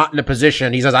 I'm not in a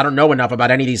position. He says, I don't know enough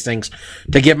about any of these things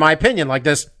to give my opinion like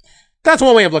this. That's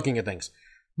one way of looking at things.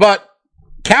 But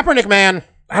Kaepernick, man,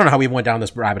 I don't know how we went down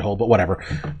this rabbit hole, but whatever.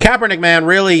 Kaepernick, man,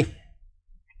 really,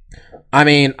 I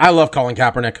mean, I love Colin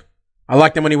Kaepernick. I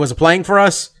liked him when he was playing for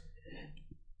us.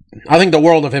 I think the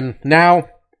world of him now.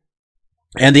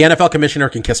 And the NFL commissioner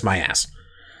can kiss my ass.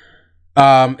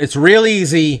 It's really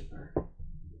easy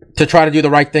to try to do the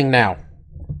right thing now.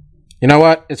 You know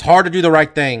what? It's hard to do the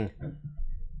right thing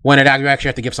when you actually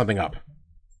have to give something up.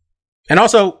 And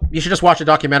also, you should just watch a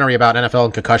documentary about NFL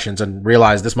and concussions and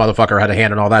realize this motherfucker had a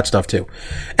hand in all that stuff too.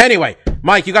 Anyway,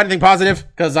 Mike, you got anything positive?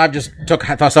 Because I've just took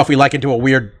stuff we like into a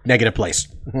weird negative place.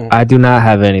 I do not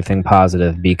have anything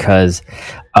positive because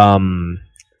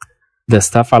the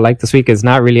stuff I like this week is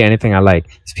not really anything I like.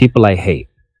 It's people I hate.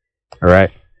 All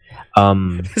right.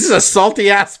 This is a salty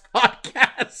ass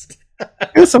podcast.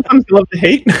 Sometimes you love to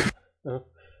hate.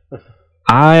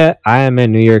 I am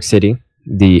in New York City,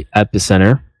 the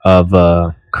epicenter of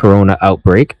corona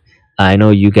outbreak. I know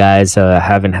you guys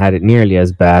haven't had it nearly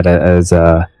as bad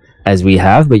as we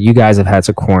have, but you guys have had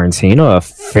to quarantine a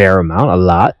fair amount, a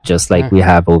lot, just like we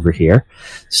have over here.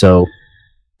 So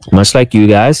much like you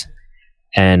guys,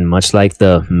 and much like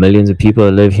the millions of people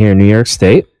that live here in New York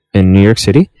State, in New York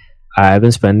City, I've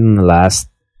been spending the last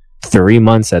 3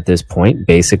 months at this point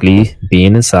basically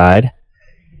being inside.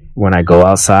 When I go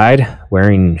outside,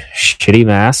 wearing shitty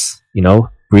masks,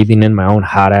 breathing in my own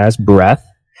hot ass breath,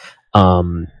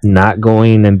 not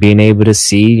going and being able to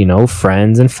see,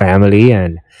 friends and family,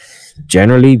 and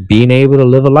generally being able to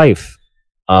live a life.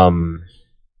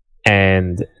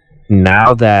 And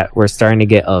now that we're starting to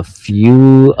get a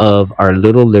few of our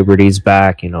little liberties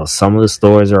back, some of the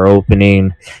stores are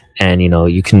opening and,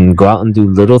 you can go out and do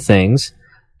little things.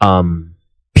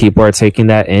 People are taking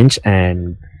that inch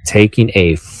and taking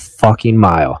a fucking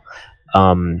mile.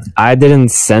 I didn't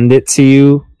send it to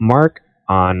you, Mark,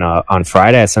 on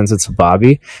Friday. I sent it to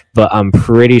Bobby, but I'm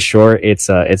pretty sure it's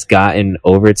gotten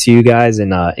over to you guys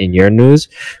in your news,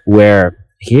 where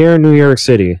here in New York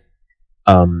City,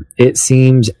 it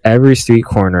seems every street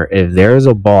corner, if there's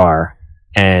a bar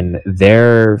and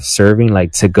they're serving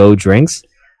like to-go drinks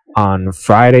on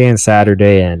Friday and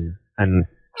Saturday and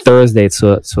Thursday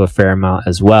to a fair amount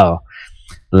as well.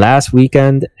 Last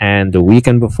weekend and the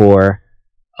weekend before,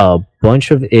 a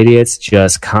bunch of idiots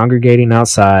just congregating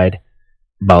outside,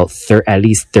 about at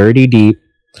least 30 deep,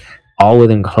 all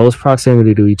within close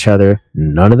proximity to each other,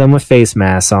 none of them with face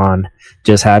masks on,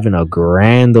 just having a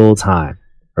grand old time,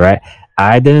 right?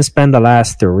 I didn't spend the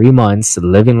last 3 months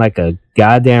living like a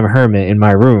goddamn hermit in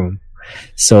my room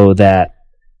so that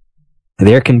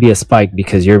there can be a spike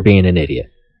because you're being an idiot.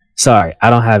 Sorry, I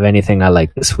don't have anything I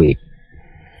like this week.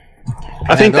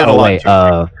 I think that'll like.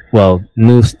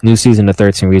 New season of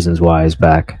 13 Reasons Why is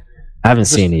back. I haven't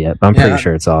seen it yet, but I'm pretty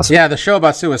sure it's awesome. Yeah, the show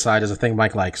about suicide is a thing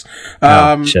Mike likes.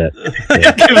 Shit.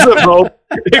 It gives them hope.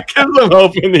 It gives them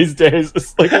hope in these days.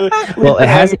 It's like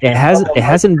it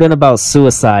hasn't been about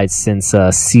suicide since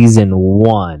season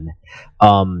 1.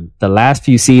 The last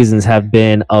few seasons have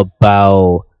been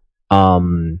about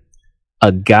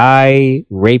a guy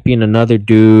raping another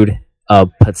dude, a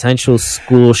potential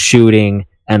school shooting,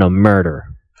 and a murder.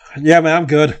 Yeah, man, I'm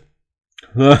good.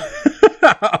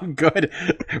 I'm good.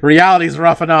 Reality's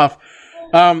rough enough.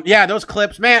 Yeah, those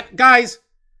clips, man, guys,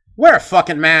 wear a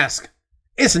fucking mask.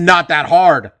 It's not that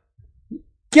hard.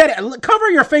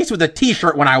 Cover your face with a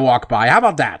t-shirt when I walk by. How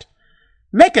about that?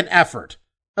 Make an effort.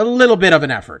 A little bit of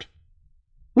an effort.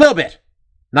 A little bit.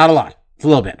 Not a lot. It's a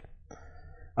little bit.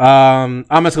 I'm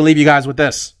just gonna leave you guys with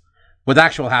this. With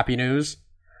actual happy news.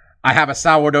 I have a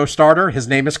sourdough starter. His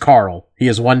name is Carl. He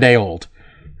is 1 day old.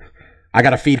 I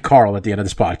gotta feed Carl at the end of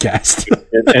this podcast.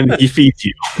 and he feeds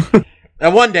you.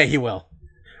 And one day he will.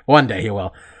 One day he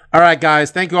will. All right,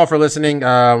 guys. Thank you all for listening.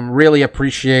 Really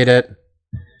appreciate it.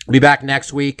 We'll be back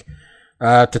next week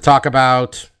to talk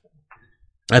about,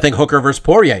 I think, Hooker versus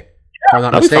Poirier. If I'm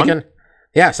not mistaken.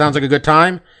 Yeah, sounds like a good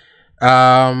time.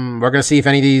 We're gonna see if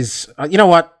any of these. You know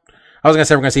what? I was gonna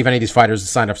say we're gonna see if any of these fighters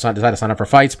decide to sign up for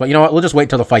fights, but you know what? We'll just wait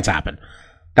till the fights happen.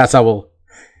 That's how we'll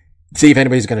see if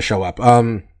anybody's gonna show up.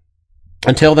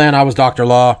 Until then, I was Dr.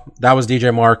 Law. That was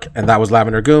DJ Mark, and that was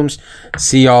Lavender Gooms.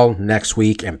 See y'all next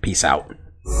week, and peace out.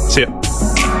 See ya.